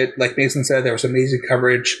watch it, like Mason said, there was amazing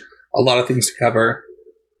coverage, a lot of things to cover.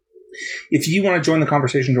 If you want to join the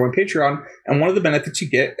conversation, join Patreon, and one of the benefits you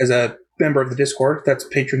get as a member of the Discord, that's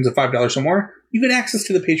patrons of $5 or more, you get access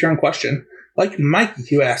to the Patreon question. Like Mikey,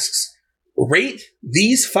 who asks, rate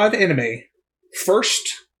these 5 anime first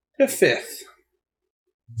to 5th.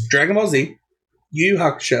 Dragon Ball Z, Yu Yu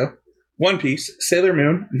Hakusho, One Piece, Sailor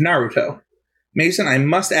Moon, Naruto. Mason, I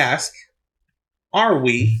must ask, are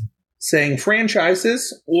we saying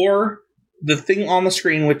franchises or the thing on the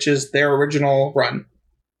screen, which is their original run?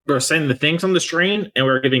 We're saying the things on the screen, and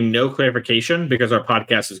we're giving no clarification because our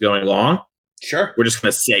podcast is going long. Sure. We're just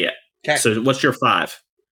going to say it. Okay. So what's your 5?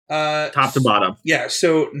 Top to bottom. Yeah,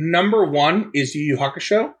 so number 1 is Yu Yu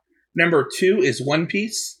Hakusho. Number 2 is One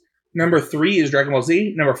Piece. Number 3 is Dragon Ball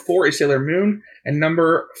Z. Number 4 is Sailor Moon. And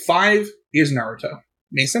number 5 is Naruto.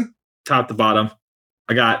 Mason? Top to bottom.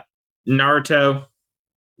 I got Naruto,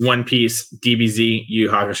 One Piece, DBZ, Yu Yu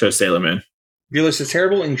Hakusho, Sailor Moon. Your list is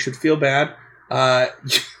terrible, and you should feel bad.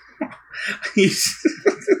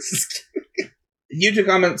 YouTube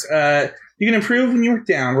comments. You can improve when you're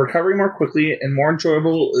down, recovering more quickly and more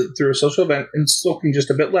enjoyable through a social event, and sulking just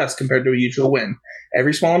a bit less compared to a usual win.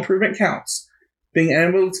 Every small improvement counts. Being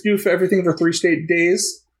able to do for everything for 3 straight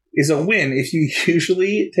days is a win if you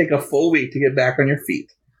usually take a full week to get back on your feet.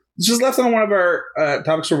 This was left on one of our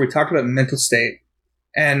topics where we talked about mental state,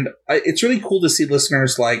 and it's really cool to see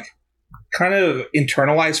listeners like kind of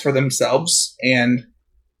internalize for themselves and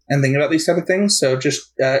think about these type of things. So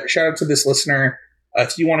just shout out to this listener.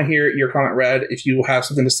 If you want to hear your comment read, if you have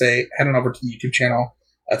something to say, head on over to the YouTube channel.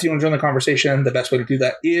 If you want to join the conversation, the best way to do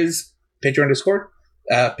that is Patreon Discord.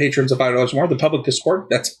 Patrons of $5 more, the public Discord.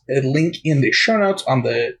 That's a link in the show notes on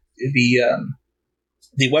the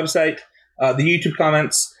website. The YouTube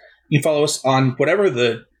comments. You can follow us on whatever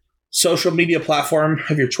the social media platform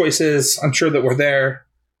of your choice is. I'm sure that we're there.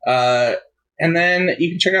 And then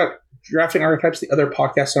you can check out Drafting Archetypes, the other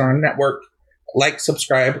podcasts on our network. Like,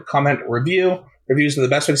 subscribe, comment, review. Reviews are the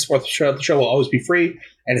best way to support the show. The show will always be free.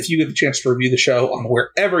 And if you get the chance to review the show on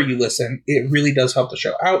wherever you listen, it really does help the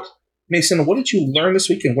show out. Mason, what did you learn this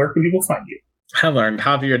week, and where can people find you? I learned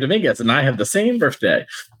Javier Dominguez, and I have the same birthday.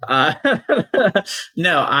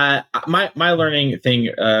 No, my learning thing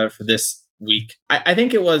for this week, I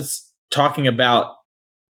think it was talking about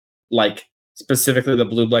like specifically the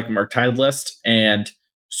Blue Black Murktide list, and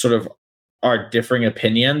sort of our differing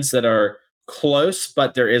opinions that are close,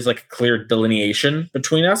 but there is like a clear delineation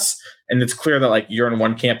between us, and it's clear that like you're in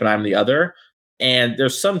one camp and I'm the other, and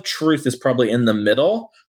there's some truth is probably in the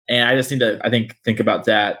middle, and I just need to think about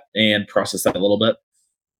that and process that a little bit.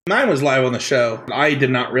 Mine was live on the show. I did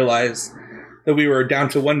not realize that we were down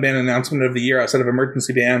to one band announcement of the year outside of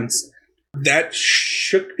emergency bands. That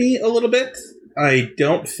shook me a little bit. I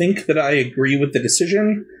don't think that I agree with the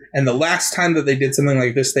decision. And the last time that they did something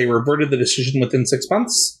like this, they reverted the decision within 6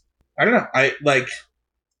 months. I don't know.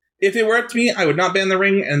 If it were up to me, I would not ban the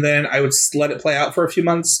ring, and then I would let it play out for a few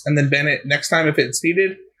months, and then ban it next time if it's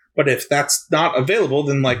needed. But if that's not available,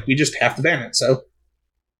 then we just have to ban it. So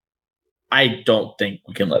I don't think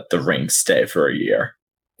we can let the ring stay for a year.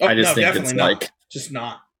 I just think it's not. Just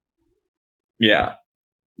not. Yeah,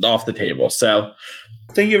 off the table. So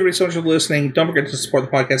thank you everybody so much for listening. Don't forget to support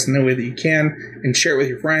the podcast in any way that you can, and share it with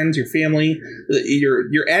your friends, your family,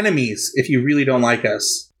 your enemies if you really don't like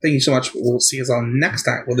us. Thank you so much. We'll see you all next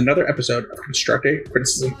time with another episode of Constructive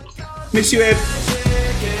Criticism. Miss you, Ed.